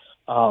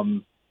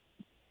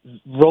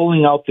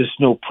rolling out this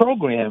new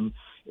program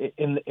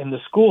in the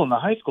school, in the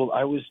high school,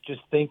 I was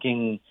just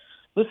thinking,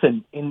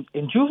 listen, in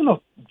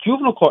juvenile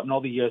court in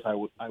all the years I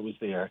was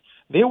there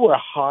were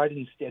hard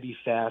and steady,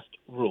 fast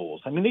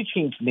rules. I mean, they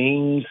changed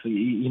names,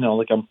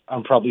 like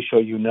I'm probably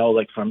sure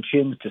like from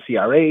CHIMs to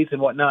CRAs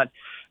and whatnot.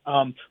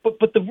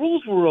 But the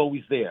rules were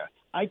always there.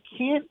 I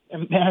can't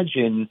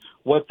imagine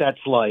what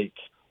that's like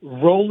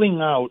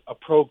rolling out a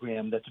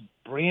program that's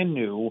brand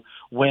new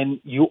when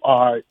you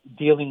are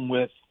dealing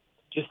with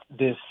just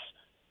this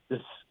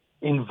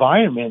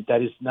environment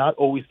that is not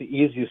always the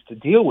easiest to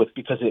deal with,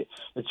 because it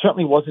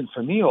certainly wasn't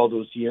for me all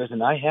those years.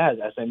 And I had,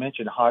 as I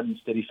mentioned, hard and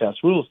steady,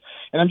 fast rules.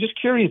 And I'm just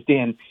curious,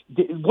 Dan,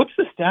 what's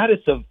the status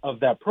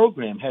of that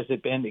program? Has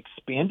it been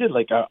expanded?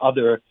 Like, are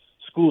other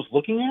schools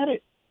looking at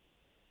it?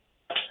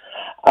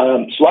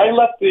 So I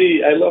left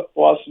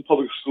Boston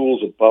Public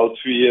Schools about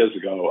 2 years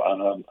ago.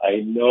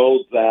 I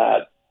know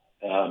that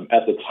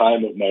at the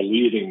time of my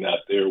leaving,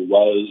 that there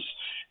was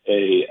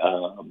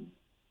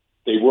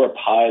they were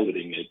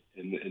piloting it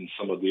in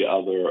some of the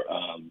other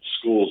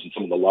schools and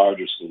some of the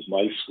larger schools.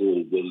 My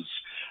school was,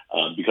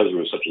 because we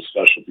were such a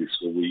specialty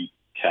school, we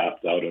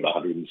capped out at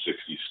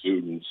 160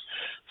 students.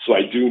 So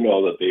I do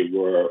know that they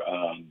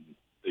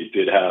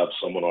did have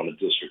someone on a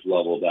district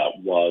level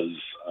that was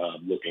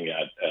looking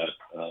at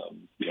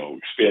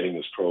expanding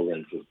this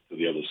program to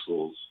the other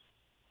schools.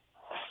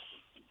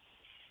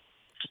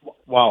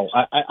 Wow,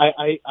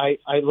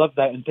 I love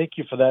that, and thank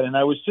you for that. And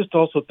I was just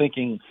also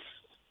thinking,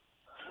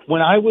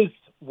 when I was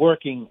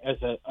working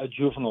as a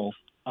juvenile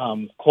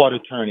court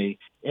attorney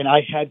and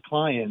I had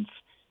clients,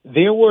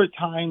 there were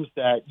times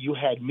that you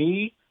had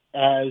me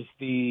as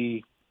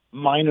the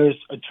minors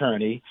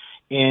attorney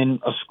in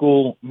a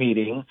school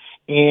meeting,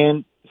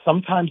 and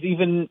sometimes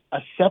even a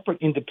separate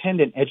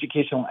independent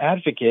educational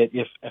advocate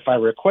if I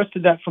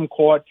requested that from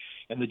court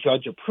and the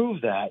judge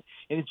approved that.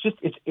 And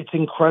it's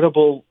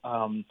incredible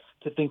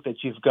to think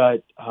that you've got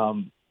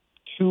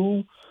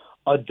two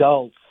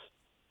adults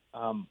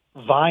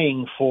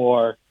vying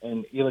for,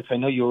 and Elix, I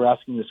know you were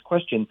asking this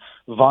question,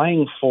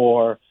 vying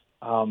for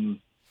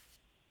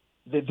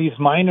these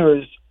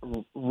minors'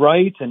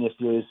 rights, and if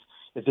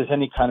there's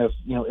any kind of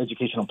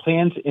educational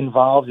plans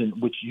involved, in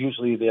which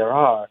usually there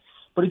are.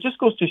 But it just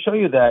goes to show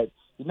you that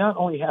you're not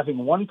only having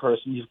one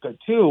person, you've got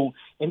two.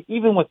 And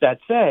even with that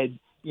said,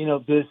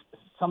 there's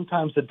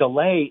sometimes a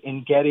delay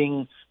in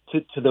getting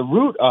to the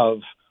root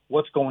of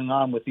what's going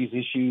on with these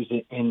issues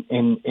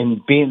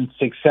in being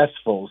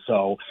successful.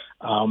 So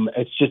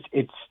I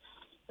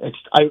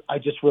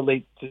just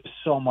relate to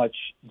so much,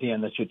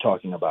 Dan, that you're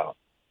talking about.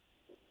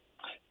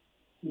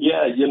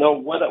 Yeah,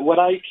 what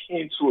I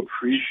came to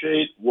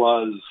appreciate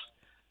was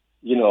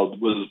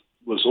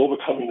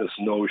overcoming this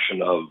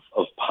notion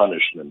of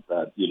punishment,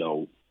 that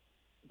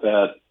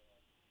that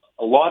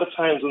a lot of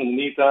times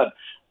underneath that,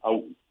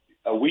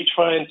 are we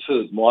trying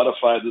to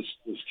modify this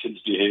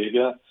kid's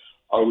behavior?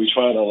 Or are we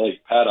trying to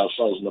pat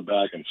ourselves in the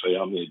back and say,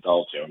 I'm the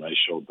adult here and I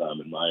showed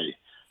them, and my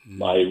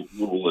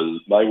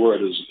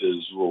word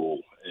is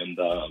rule. And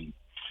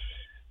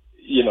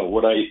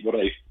what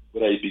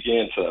I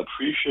began to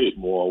appreciate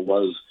more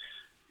was,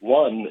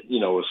 one,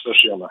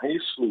 especially on the high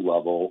school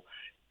level,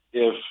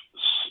 if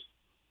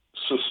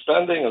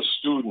suspending a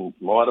student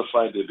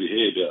modified their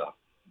behavior,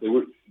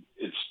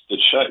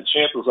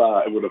 chances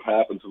are it would have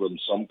happened to them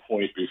some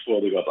point before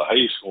they got to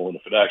high school, and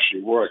if it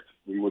actually worked,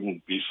 we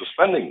wouldn't be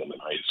suspending them in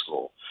high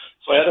school.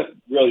 So I had to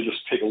really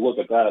just take a look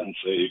at that and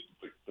say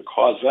the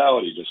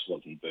causality just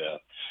wasn't there.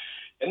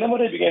 And then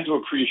what I began to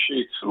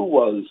appreciate too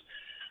was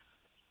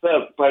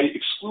that by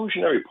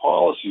exclusionary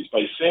policies,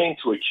 by saying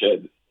to a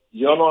kid,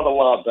 you're not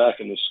allowed back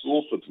in the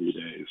school for 3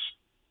 days,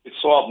 it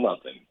solved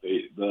nothing.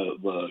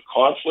 The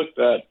conflict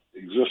that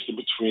existed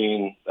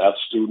between that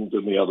student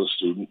and the other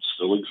student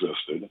still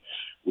existed.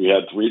 We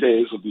had 3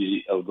 days of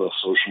the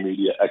social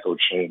media echo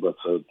chamber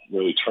to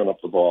really turn up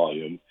the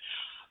volume.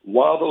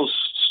 While those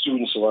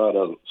students are out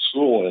of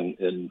school,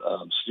 and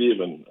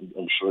Stephen,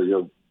 I'm sure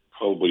you're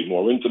probably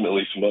more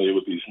intimately familiar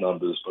with these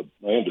numbers, but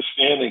my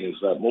understanding is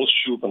that most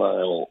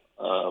juvenile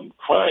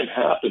crime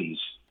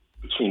happens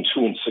between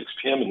 2 and 6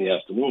 p.m. in the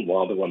afternoon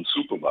while they're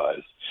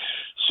unsupervised.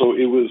 So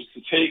it was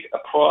to take a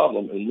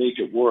problem and make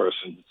it worse,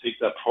 and to take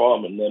that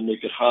problem and then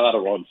make it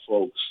harder on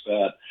folks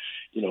that,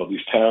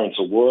 these parents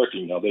are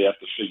working. Now they have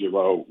to figure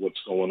out what's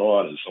going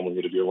on. Is someone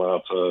going to be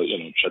around to,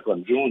 check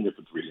on Junior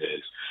for 3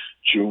 days?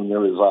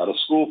 Junior is out of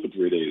school for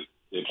 3 days.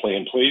 They're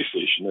playing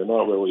PlayStation. They're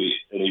not really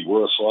any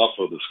worse off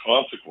for this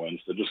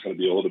consequence. They're just going to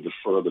be a little bit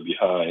further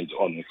behind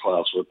on their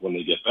classwork when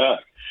they get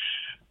back,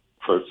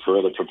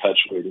 further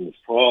perpetuating this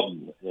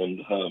problem.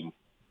 And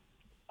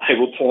I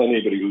will tell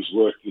anybody who's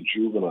worked with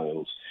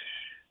juveniles,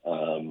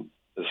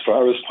 as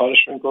far as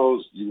punishment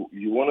goes,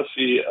 you want to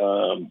see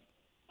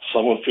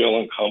someone feel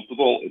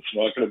uncomfortable. It's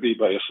not going to be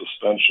by a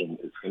suspension.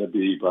 It's going to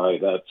be by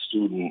that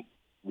student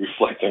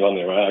reflecting on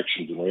their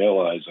actions and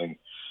realizing,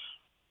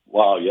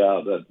 wow,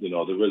 yeah, that,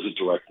 there is a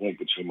direct link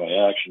between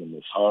my action and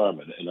this harm,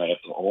 and I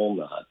have to own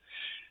that.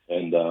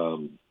 And,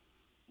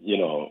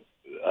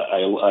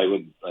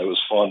 I was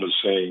fond of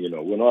saying,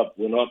 we're not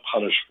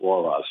punished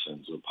for our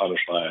sins, we're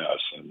punished by our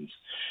sins.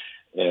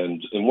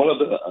 And one of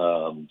the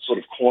sort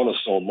of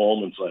cornerstone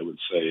moments, I would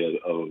say,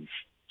 of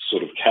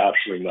sort of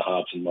capturing the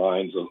hearts and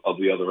minds of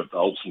the other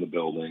adults in the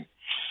building,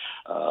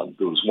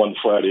 there was one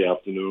Friday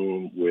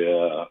afternoon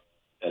where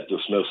at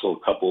dismissal,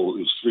 it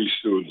was three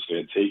students, they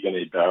had taken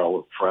a barrel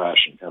of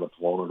trash and kind of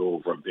thrown it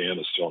over a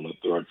banister on the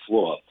third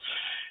floor.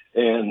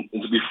 And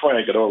to be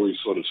frank, it never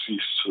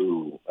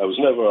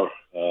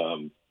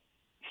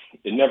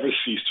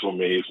ceased to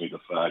amaze me, the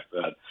fact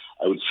that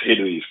I would say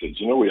to these kids,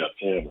 we have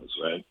cameras,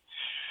 right?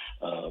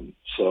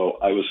 So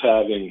I was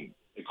having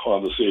a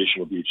conversation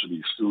with each of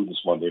these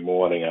students Monday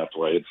morning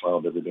after I had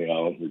found everything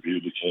out and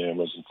reviewed the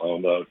cameras and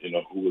found out,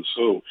 who was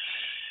who.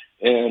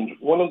 And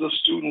one of the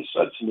students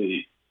said to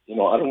me,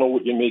 I don't know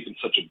what you're making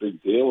such a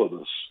big deal of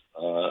this.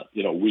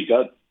 We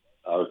got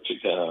our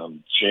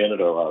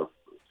janitor, our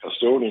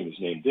custodian is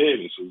named Dave.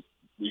 He says,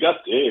 we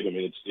got Dave. I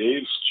mean, it's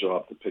Dave's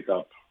job to pick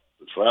up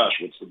the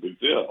trash. What's the big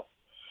deal?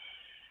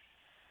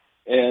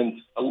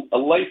 And a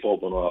light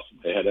bulb went off in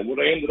my head. And what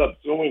I ended up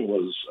doing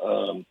was,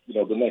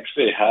 the next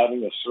day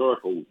having a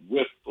circle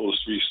with those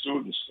three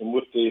students and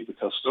with Dave, the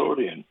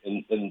custodian,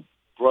 and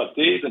brought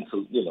Dave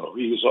into,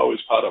 he was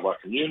always part of our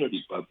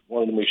community, but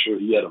wanted to make sure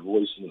he had a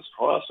voice in this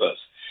process.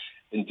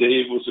 And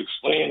Dave was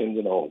explaining,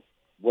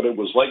 what it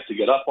was like to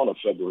get up on a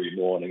February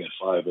morning at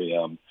 5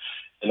 a.m.,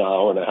 an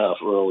hour and a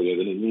half earlier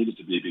than he needed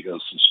to be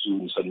because some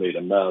students had made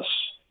a mess,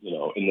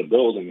 in the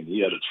building, and he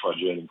had to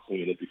trudge in and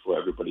clean it before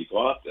everybody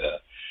got there.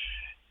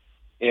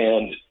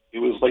 And it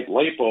was like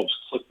light bulbs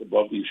clicked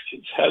above these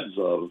kids' heads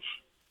of,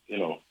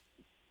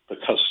 the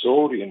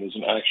custodian is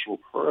an actual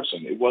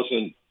person. It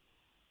wasn't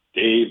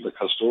Dave, the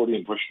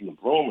custodian, pushing the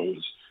broom. It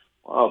was,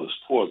 wow, this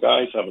poor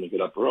guy's having to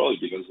get up early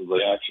because of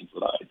the actions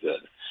that I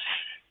did.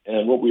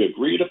 And what we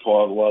agreed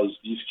upon was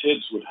these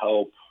kids would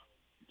help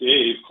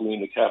Dave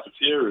clean the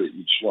cafeteria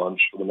each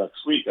lunch for the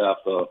next week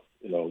after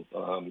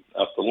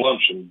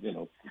lunch and,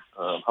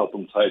 help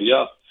them tidy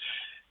up.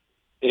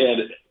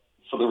 And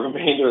for the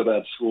remainder of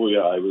that school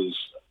year,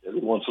 every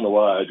once in a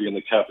while, I'd be in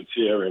the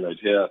cafeteria and I'd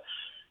hear,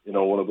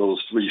 one of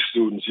those three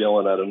students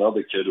yelling at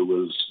another kid who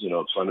was,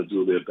 trying to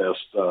do their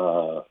best,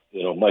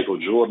 Michael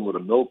Jordan with a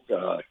milk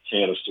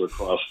canister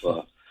across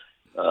the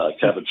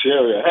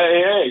cafeteria.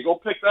 Hey, go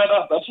pick that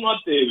up. That's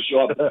not Dave's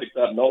job to pick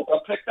that milk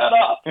up. Pick that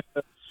up.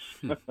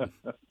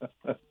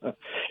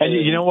 And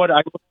you know what?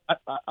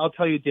 I'll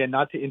tell you, Dan,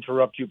 not to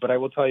interrupt you, but I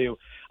will tell you,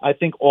 I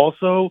think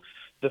also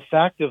the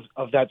fact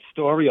of that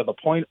story, or the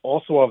point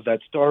also of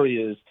that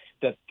story, is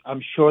that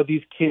I'm sure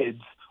these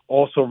kids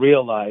also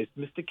realized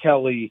Mr.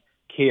 Kelly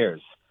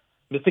cares.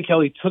 Mr.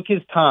 Kelly took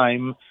his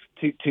time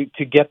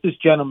to get this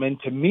gentleman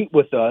to meet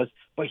with us,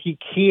 but he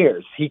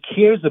cares. He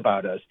cares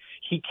about us.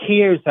 He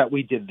cares that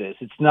we did this.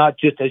 It's not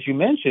just, as you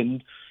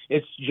mentioned,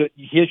 it's just,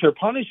 here's your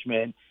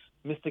punishment.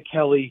 Mr.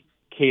 Kelly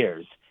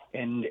cares.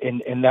 And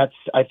that's,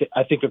 I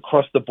think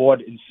across the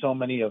board in so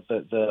many of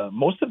the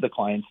most of the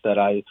clients that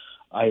I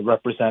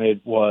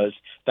represented was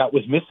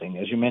missing,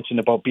 as you mentioned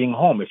about being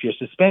home. If you're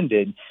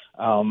suspended,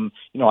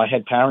 I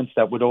had parents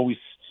that would always,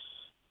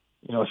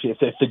 if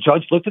the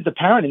judge looked at the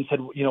parent and said,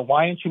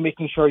 why aren't you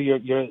making sure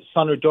your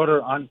son or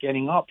daughter aren't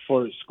getting up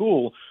for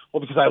school? Well,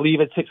 because I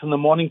leave at 6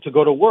 a.m. to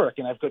go to work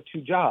and I've got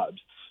two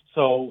jobs.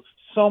 So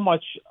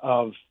much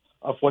of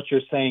what you're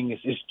saying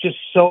is just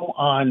so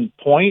on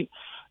point.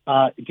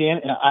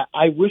 Dan, and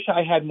I wish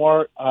I had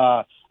more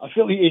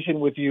affiliation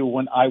with you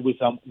when I was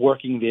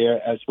working there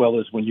as well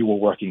as when you were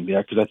working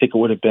there, because I think it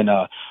would have been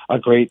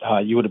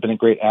you would have been a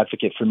great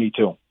advocate for me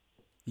too.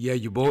 Yeah,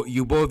 you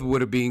both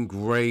would have been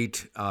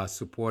great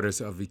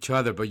supporters of each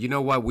other. But you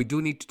know what? We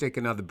do need to take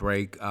another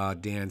break,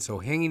 Dan. So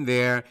hang in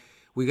there.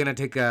 We're going to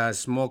take a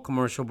small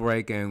commercial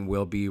break and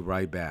we'll be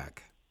right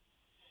back.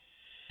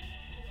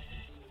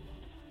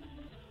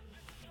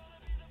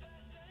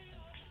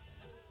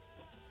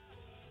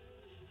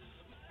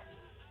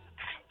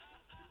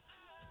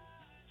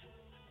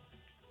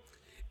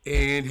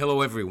 And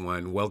hello,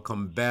 everyone.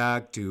 Welcome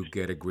back to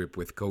Get a Grip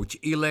with Coach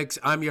Elix.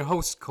 I'm your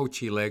host,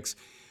 Coach Elix.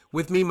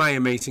 With me, my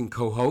amazing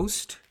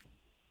co-host,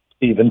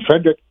 Stephen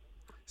Frederick.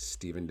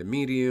 Stephen the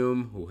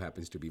Medium, who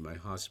happens to be my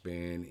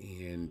husband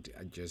and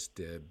just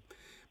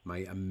my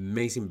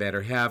amazing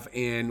better half.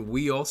 And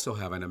we also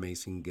have an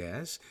amazing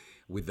guest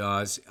with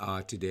us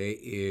today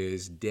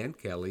is Dan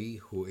Kelly,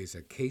 who is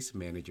a case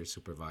manager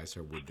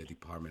supervisor with the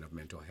Department of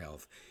Mental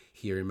Health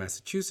here in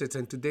Massachusetts.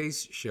 And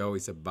today's show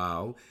is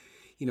about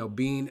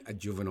being a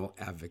juvenile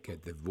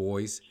advocate, the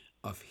voice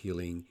of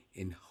healing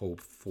and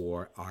hope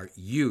for our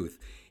youth.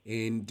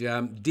 And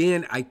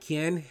Dan, I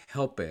can't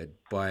help it,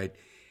 but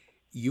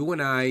you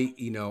and I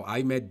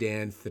met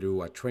Dan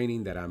through a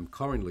training that I'm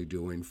currently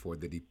doing for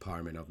the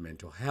Department of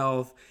Mental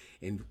Health.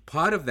 And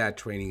part of that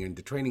training, and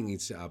the training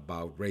is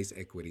about race,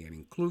 equity, and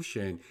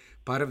inclusion,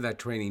 part of that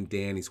training,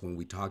 Dan, is when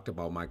we talked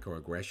about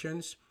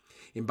microaggressions.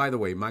 And by the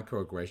way,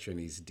 microaggression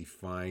is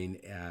defined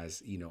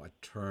as, a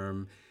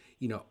term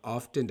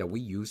often that we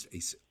use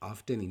is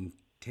often in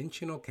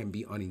intentional can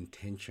be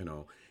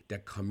unintentional,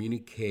 that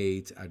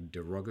communicates a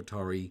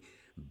derogatory,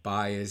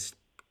 biased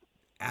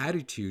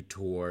attitude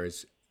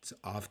towards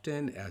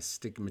often a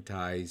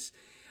stigmatized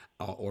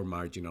or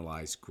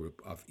marginalized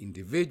group of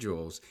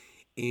individuals.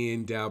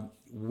 And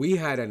we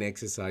had an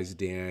exercise,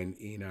 Dan,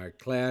 in our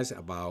class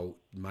about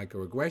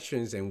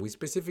microaggressions, and we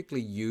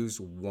specifically used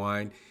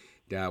one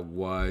that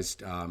was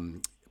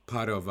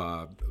part of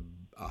a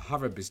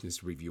Harvard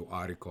Business Review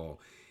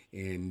article.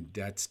 And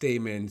that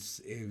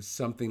statement is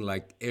something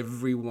like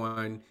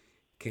everyone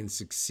can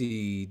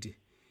succeed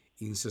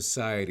in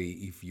society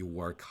if you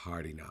work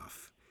hard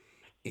enough.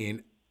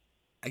 And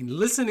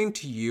listening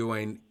to you,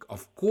 and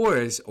of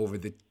course, over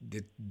the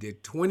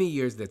 20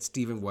 years that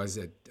Stephen was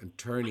an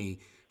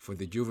attorney for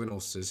the juvenile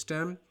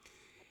system,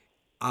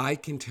 I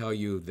can tell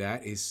you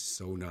that is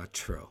so not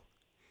true.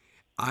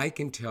 I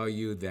can tell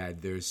you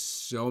that there's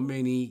so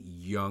many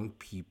young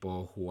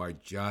people who are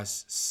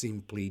just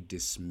simply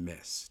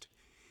dismissed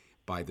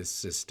by the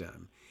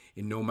system.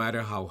 And no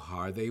matter how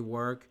hard they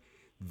work,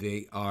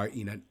 they're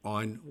in an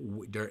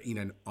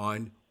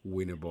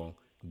unwinnable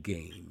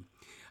game.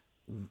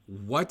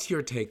 What's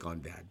your take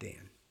on that,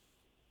 Dan?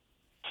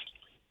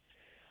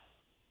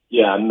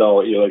 Yeah, no,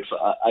 Elix,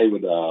 I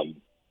would,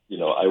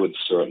 I would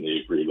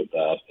certainly agree with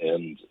that.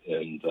 And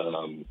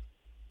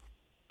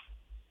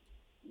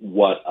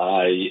what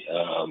I,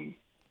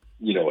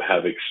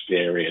 have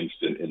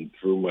experienced and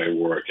through my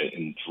work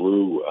and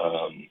through,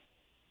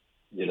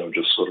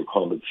 just sort of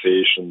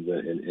conversations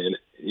and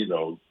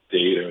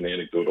data and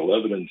anecdotal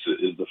evidence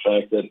is the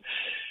fact that,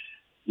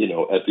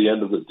 at the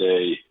end of the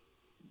day,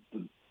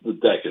 the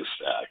deck is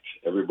stacked.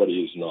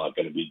 Everybody is not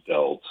going to be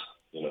dealt,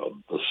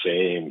 the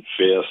same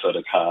fair set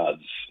of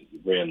cards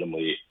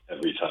randomly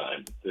every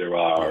time. There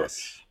are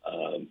Yes.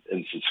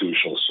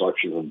 institutional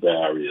structures and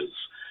barriers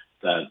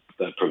that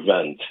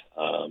prevent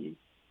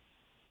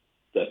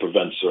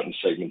certain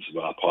segments of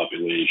our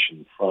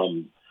population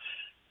from,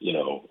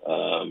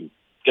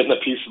 getting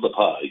a piece of the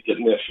pie,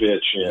 getting their fair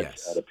chance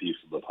Yes. at a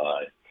piece of the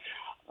pie.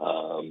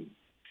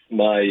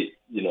 My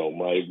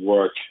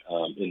work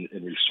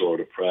in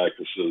restorative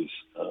practices,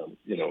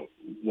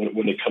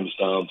 when it comes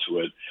down to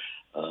it,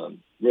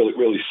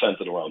 really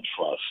centered around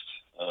trust.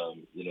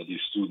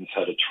 These students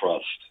had to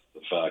trust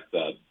the fact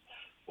that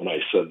when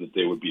I said that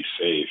they would be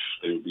safe,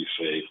 they would be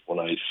safe. When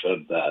I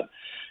said that,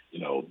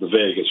 the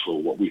Vegas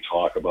rule, what we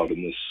talk about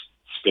in this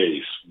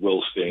space,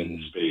 will stay in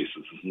the space.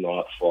 This is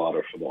not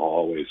fodder for the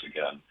hallways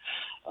again.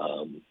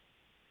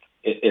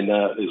 And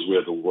that is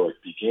where the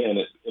work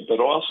began. But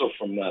also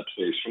from that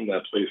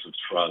place of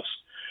trust,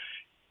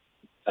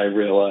 I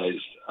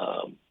realized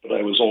that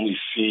I was only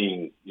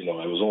seeing,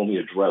 I was only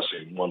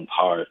addressing one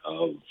part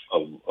of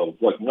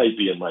what might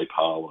be in my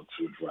power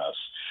to address.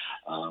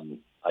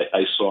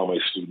 I saw my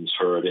students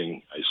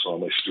hurting. I saw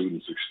my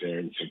students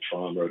experiencing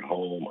trauma at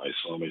home. I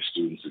saw my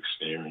students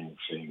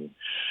experiencing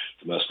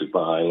domestic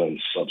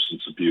violence,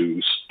 substance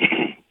abuse,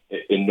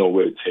 and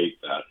nowhere to take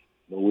that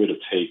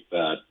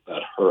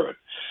hurt.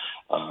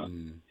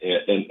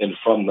 And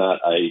from that,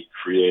 I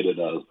created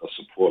a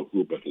support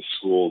group at the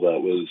school that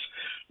was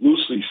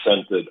loosely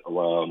centered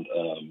around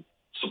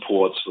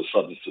supports for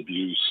substance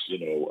abuse,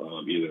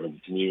 either in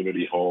the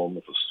community home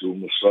if a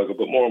student was struggling,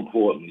 but more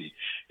importantly,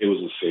 it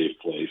was a safe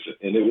place.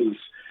 And it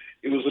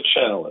was a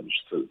challenge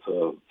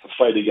to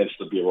fight against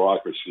the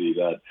bureaucracy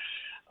that,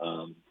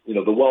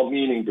 the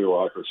well-meaning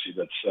bureaucracy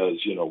that says,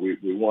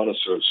 we want to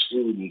serve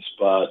students,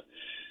 but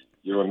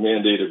you're a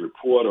mandated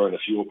reporter, and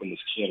if you open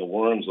this can of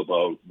worms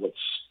about what's,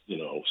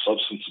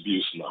 substance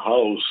abuse in the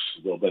house,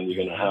 well, then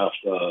you're going to have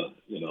to,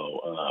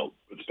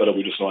 it's better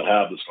we just not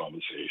have this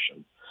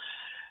conversation.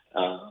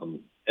 And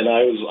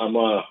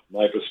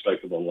my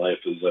perspective on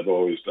life is I've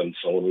always been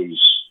someone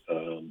who's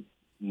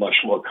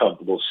much more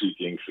comfortable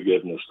seeking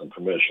forgiveness than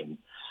permission.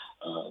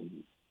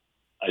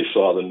 I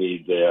saw the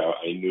need there.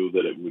 I knew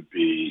that it would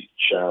be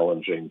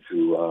challenging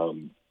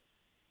to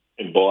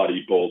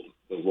embody both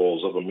the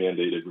roles of a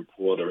mandated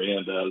reporter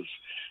and as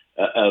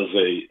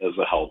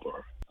a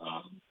helper.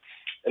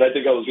 And I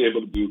think I was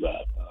able to do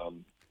that.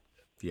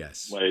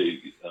 Yes.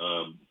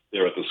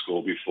 There at the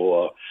school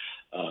before.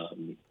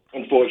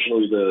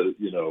 Unfortunately,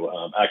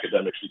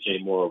 academics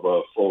became more of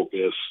a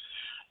focus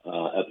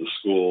at the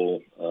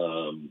school.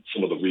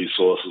 Some of the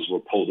resources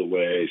were pulled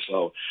away.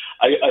 So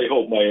I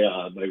hope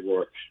my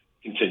work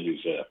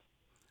continues there.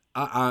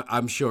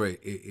 I'm sure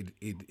it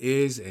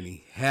is, and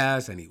it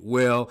has, and it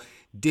will.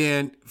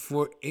 Dan,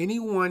 for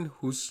anyone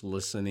who's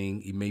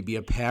listening, it may be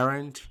a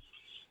parent,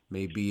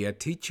 maybe a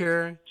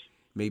teacher,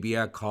 maybe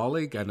a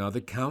colleague, another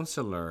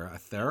counselor, a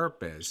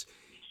therapist,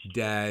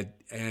 that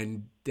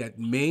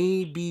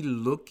may be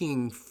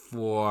looking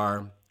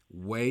for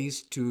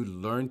ways to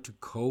learn to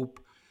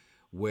cope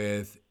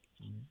with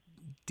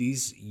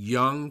these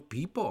young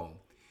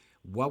people.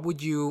 What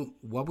would you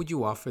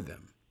offer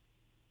them?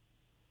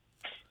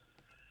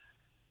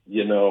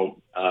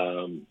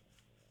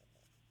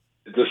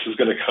 This is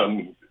going to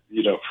come,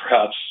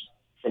 perhaps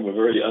from a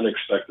very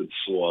unexpected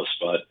source,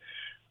 but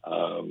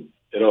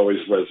it always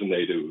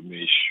resonated with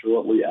me.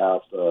 Shortly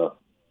after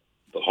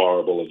the the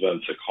horrible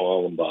events at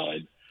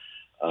Columbine.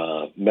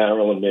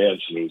 Marilyn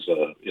Manson, who's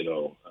a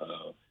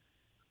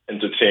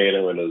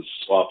entertainer and is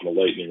often a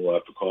lightning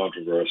rod for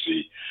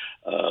controversy.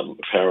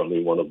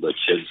 Apparently, one of the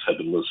kids had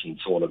been listening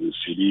to one of his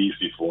CDs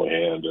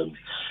beforehand, and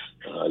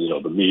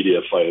the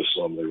media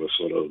firestorm. They were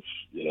sort of,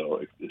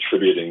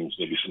 attributing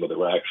maybe some of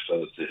their acts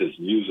to his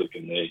music,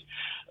 and they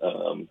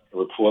a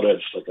reporter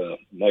had stuck a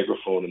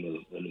microphone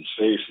in his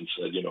face and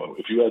said,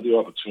 if you had the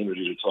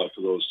opportunity to talk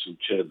to those two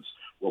kids,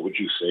 what would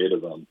you say to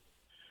them?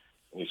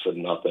 And he said,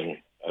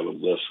 nothing. I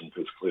would listen,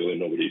 because clearly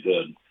nobody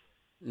did.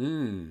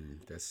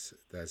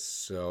 That's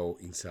so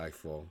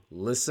insightful.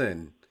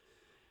 Listen,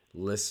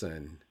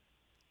 listen,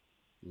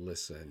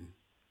 listen.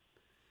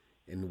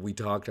 And we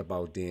talked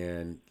about,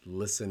 Dan,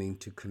 listening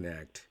to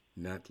connect,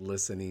 not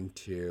listening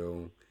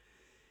to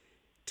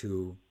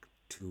to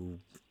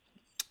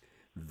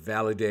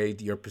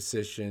validate your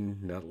position,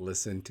 not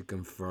listen to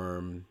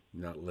confirm,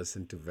 not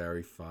listen to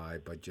verify,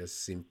 but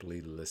just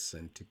simply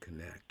listen to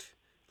connect.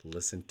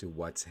 Listen to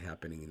what's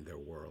happening in their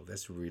world.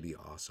 That's really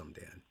awesome,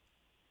 Dan.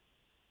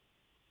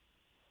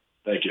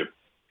 Thank you.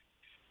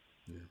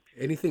 Yeah.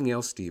 Anything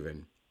else,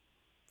 Stephen,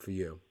 for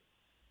you?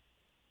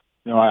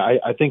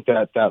 I think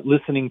that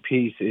listening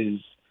piece is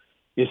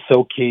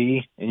so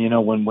key.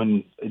 And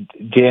when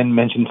Dan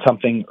mentioned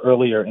something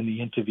earlier in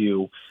the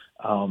interview,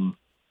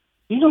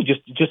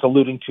 just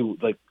alluding to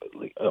like,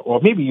 or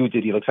maybe you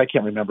did, Elix, I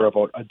can't remember,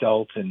 about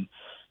adults and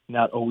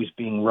not always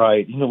being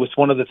right. It's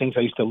one of the things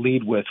I used to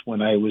lead with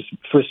when I was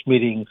first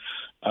meeting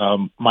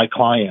my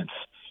clients,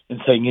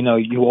 and saying,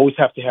 you always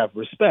have to have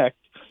respect,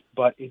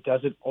 but it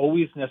doesn't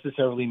always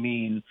necessarily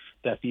mean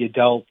that the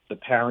adult, the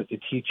parent, the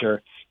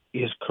teacher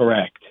is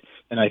correct.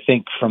 And I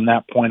think from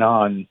that point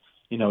on,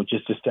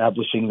 just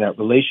establishing that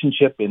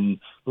relationship and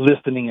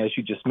listening, as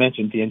you just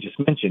mentioned, Dan just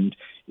mentioned,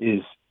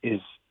 is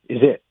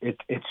it.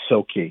 It's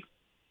so key.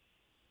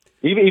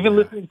 Even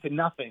listening to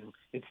nothing,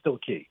 it's still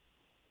key.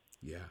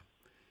 Yeah.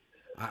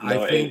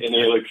 I think. And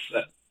Elix,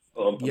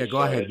 yeah,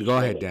 go ahead. Go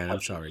ahead, Dan.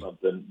 I'm sorry.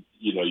 Something,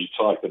 you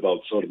talked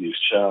about sort of these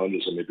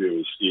challenges, and maybe it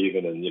was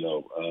Stephen, and,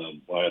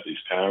 why are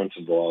these parents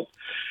involved?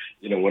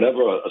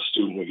 Whenever a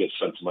student would get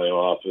sent to my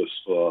office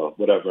for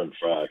whatever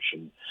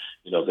infraction,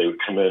 they would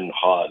come in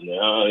hot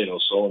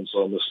and,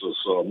 so-and-so, Mr.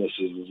 So,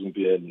 Mrs. isn't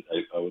being,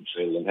 I would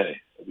say to them,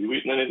 hey, have you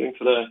eaten anything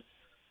today?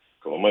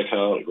 Go in my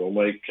counter, go in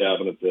my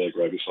cabinet there,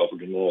 grab yourself a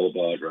granola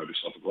bar, grab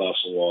yourself a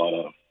glass of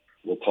water.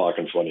 We'll talk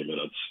in 20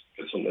 minutes.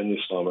 Get something in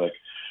your stomach.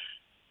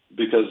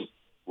 Because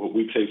what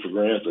we take for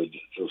granted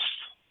just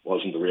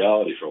wasn't the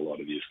reality for a lot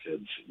of these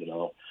kids, And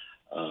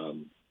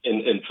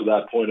to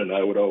that point, and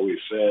I would always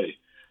say,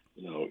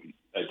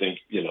 I think,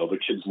 the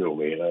kids knew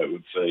me, and I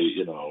would say,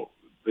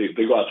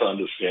 they got to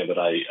understand that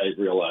I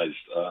realized,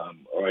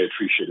 or I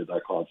appreciated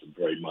that concept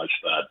very much,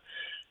 that,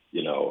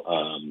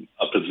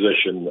 a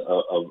position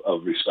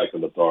of respect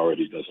and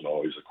authority doesn't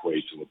always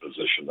equate to a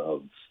position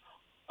of,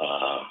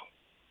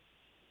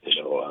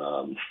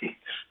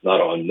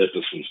 not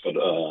omnipotence, but,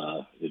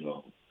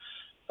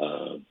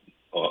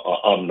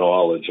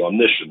 knowledge,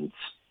 omniscience.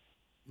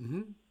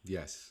 Mm-hmm.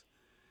 Yes.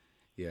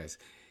 Yes.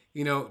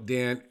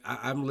 Dan,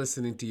 I'm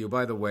listening to you.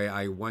 By the way,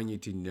 I want you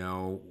to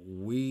know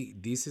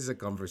this is a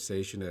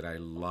conversation that I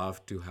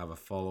love to have a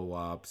follow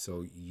up.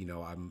 So,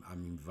 I'm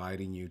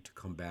inviting you to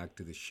come back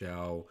to the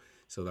show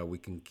so that we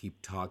can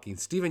keep talking.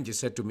 Stephen just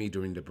said to me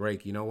during the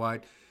break, you know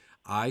what?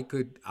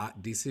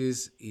 This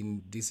is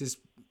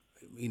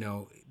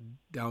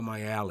down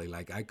my alley.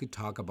 Like, I could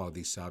talk about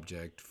this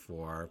subject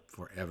for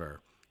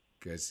forever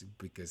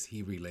because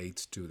he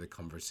relates to the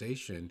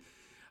conversation.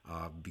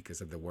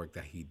 Because of the work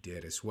that he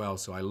did as well.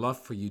 So I love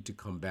for you to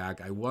come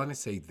back. I want to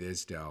say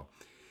this, though.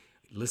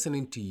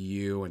 Listening to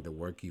you and the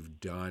work you've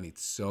done,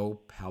 it's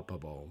so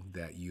palpable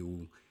that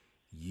you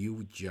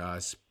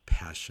just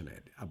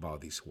passionate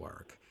about this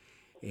work.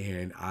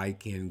 And I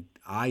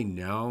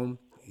know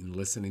in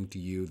listening to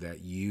you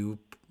that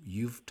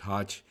you've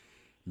touched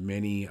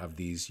many of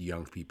these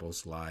young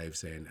people's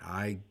lives, and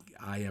I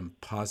am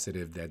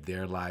positive that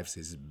their lives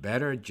is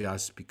better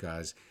just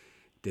because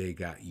they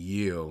got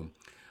you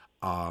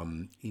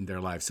in their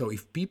life. So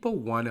if people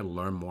want to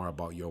learn more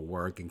about your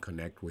work and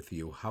connect with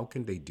you, how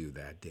can they do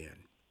that,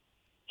 Dan?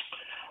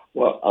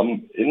 Well,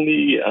 I'm in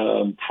the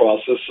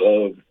process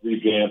of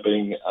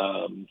revamping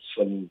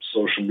some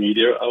social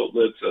media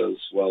outlets, as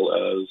well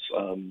as,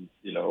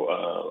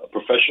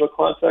 professional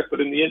contact.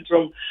 But in the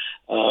interim,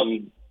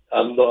 I'm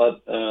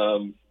not,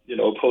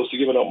 opposed to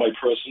giving out my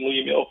personal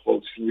email.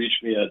 Folks can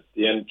reach me at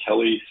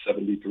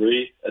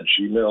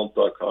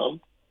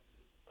dankelly73@gmail.com.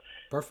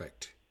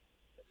 Perfect.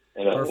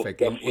 And I will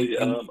definitely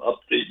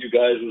update you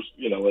guys as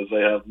I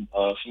have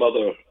some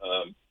other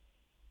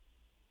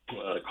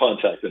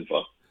contact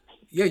info.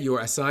 Yeah, your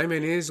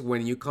assignment is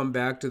when you come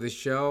back to the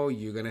show,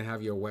 you're going to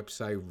have your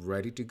website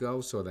ready to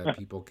go so that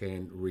people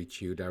can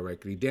reach you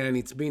directly. Dan,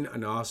 it's been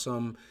an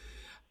awesome,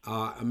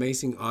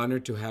 amazing honor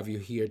to have you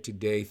here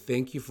today.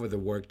 Thank you for the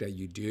work that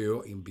you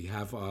do in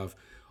behalf of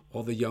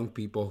all the young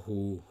people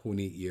who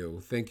need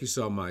you. Thank you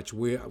so much.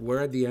 We're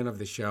at the end of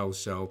the show.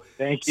 So,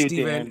 thank you,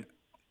 Stephen, Dan.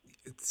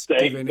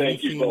 Stephen,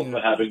 Thank you anything both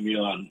for having me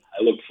on.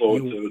 I look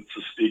forward you?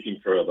 to speaking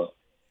further.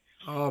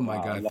 Oh my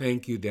God!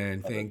 Thank you,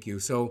 Dan. Thank you.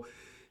 So,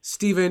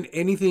 Stephen,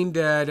 anything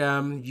that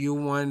you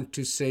want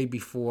to say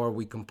before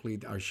we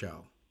complete our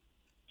show?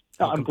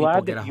 How I'm can people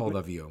glad get that a you. hold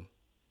of you?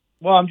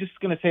 Well, I'm just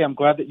going to say I'm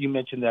glad that you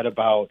mentioned that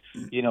about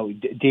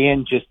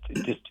Dan. Just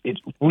it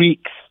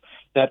reeks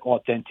that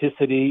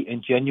authenticity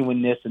and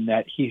genuineness, and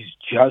that he's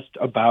just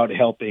about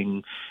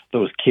helping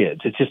those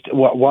kids. It's just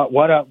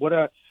what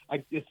a.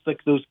 It's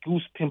like those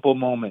goose pimple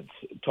moments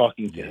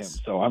talking to him.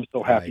 Yes, So I'm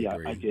so I happy I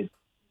agree. did.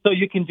 So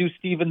you can do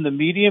Stephen the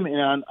Medium, and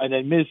on an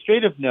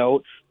administrative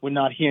note, we're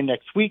not here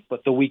next week,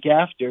 but the week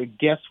after.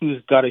 Guess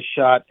who's got a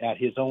shot at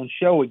his own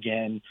show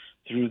again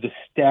through the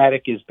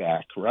Static is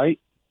Back, right?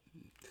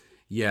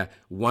 Yeah.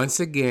 Once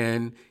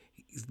again,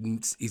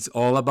 it's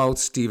all about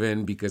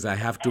Steven because I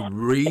have to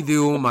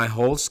redo my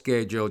whole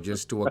schedule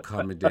just to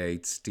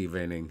accommodate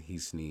Steven and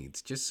his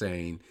needs. Just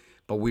saying.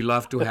 But we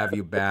love to have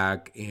you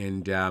back.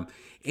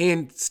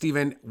 And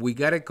Steven, we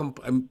got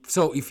to.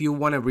 So if you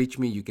want to reach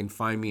me, you can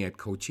find me at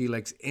Coach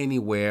Elix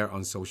anywhere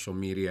on social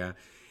media.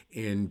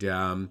 And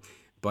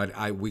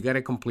but we got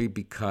to complete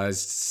because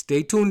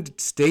stay tuned.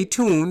 Stay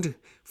tuned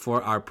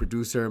for our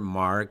producer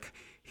Mark.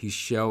 His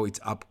show it's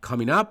up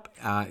coming up.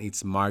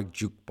 It's Mark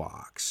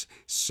Jukebox.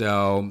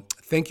 So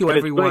thank you But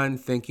it's great. everyone.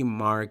 Thank you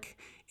Mark,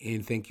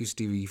 and thank you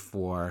Stevie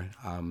for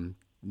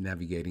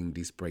navigating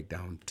this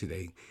breakdown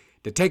today.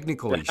 The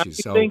technical issues. Happy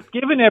So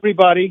Thanksgiving,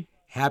 everybody.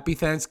 happy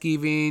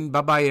Thanksgiving.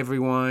 Bye bye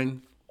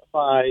everyone.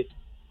 Bye.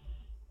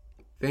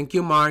 Thank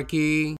you Marky.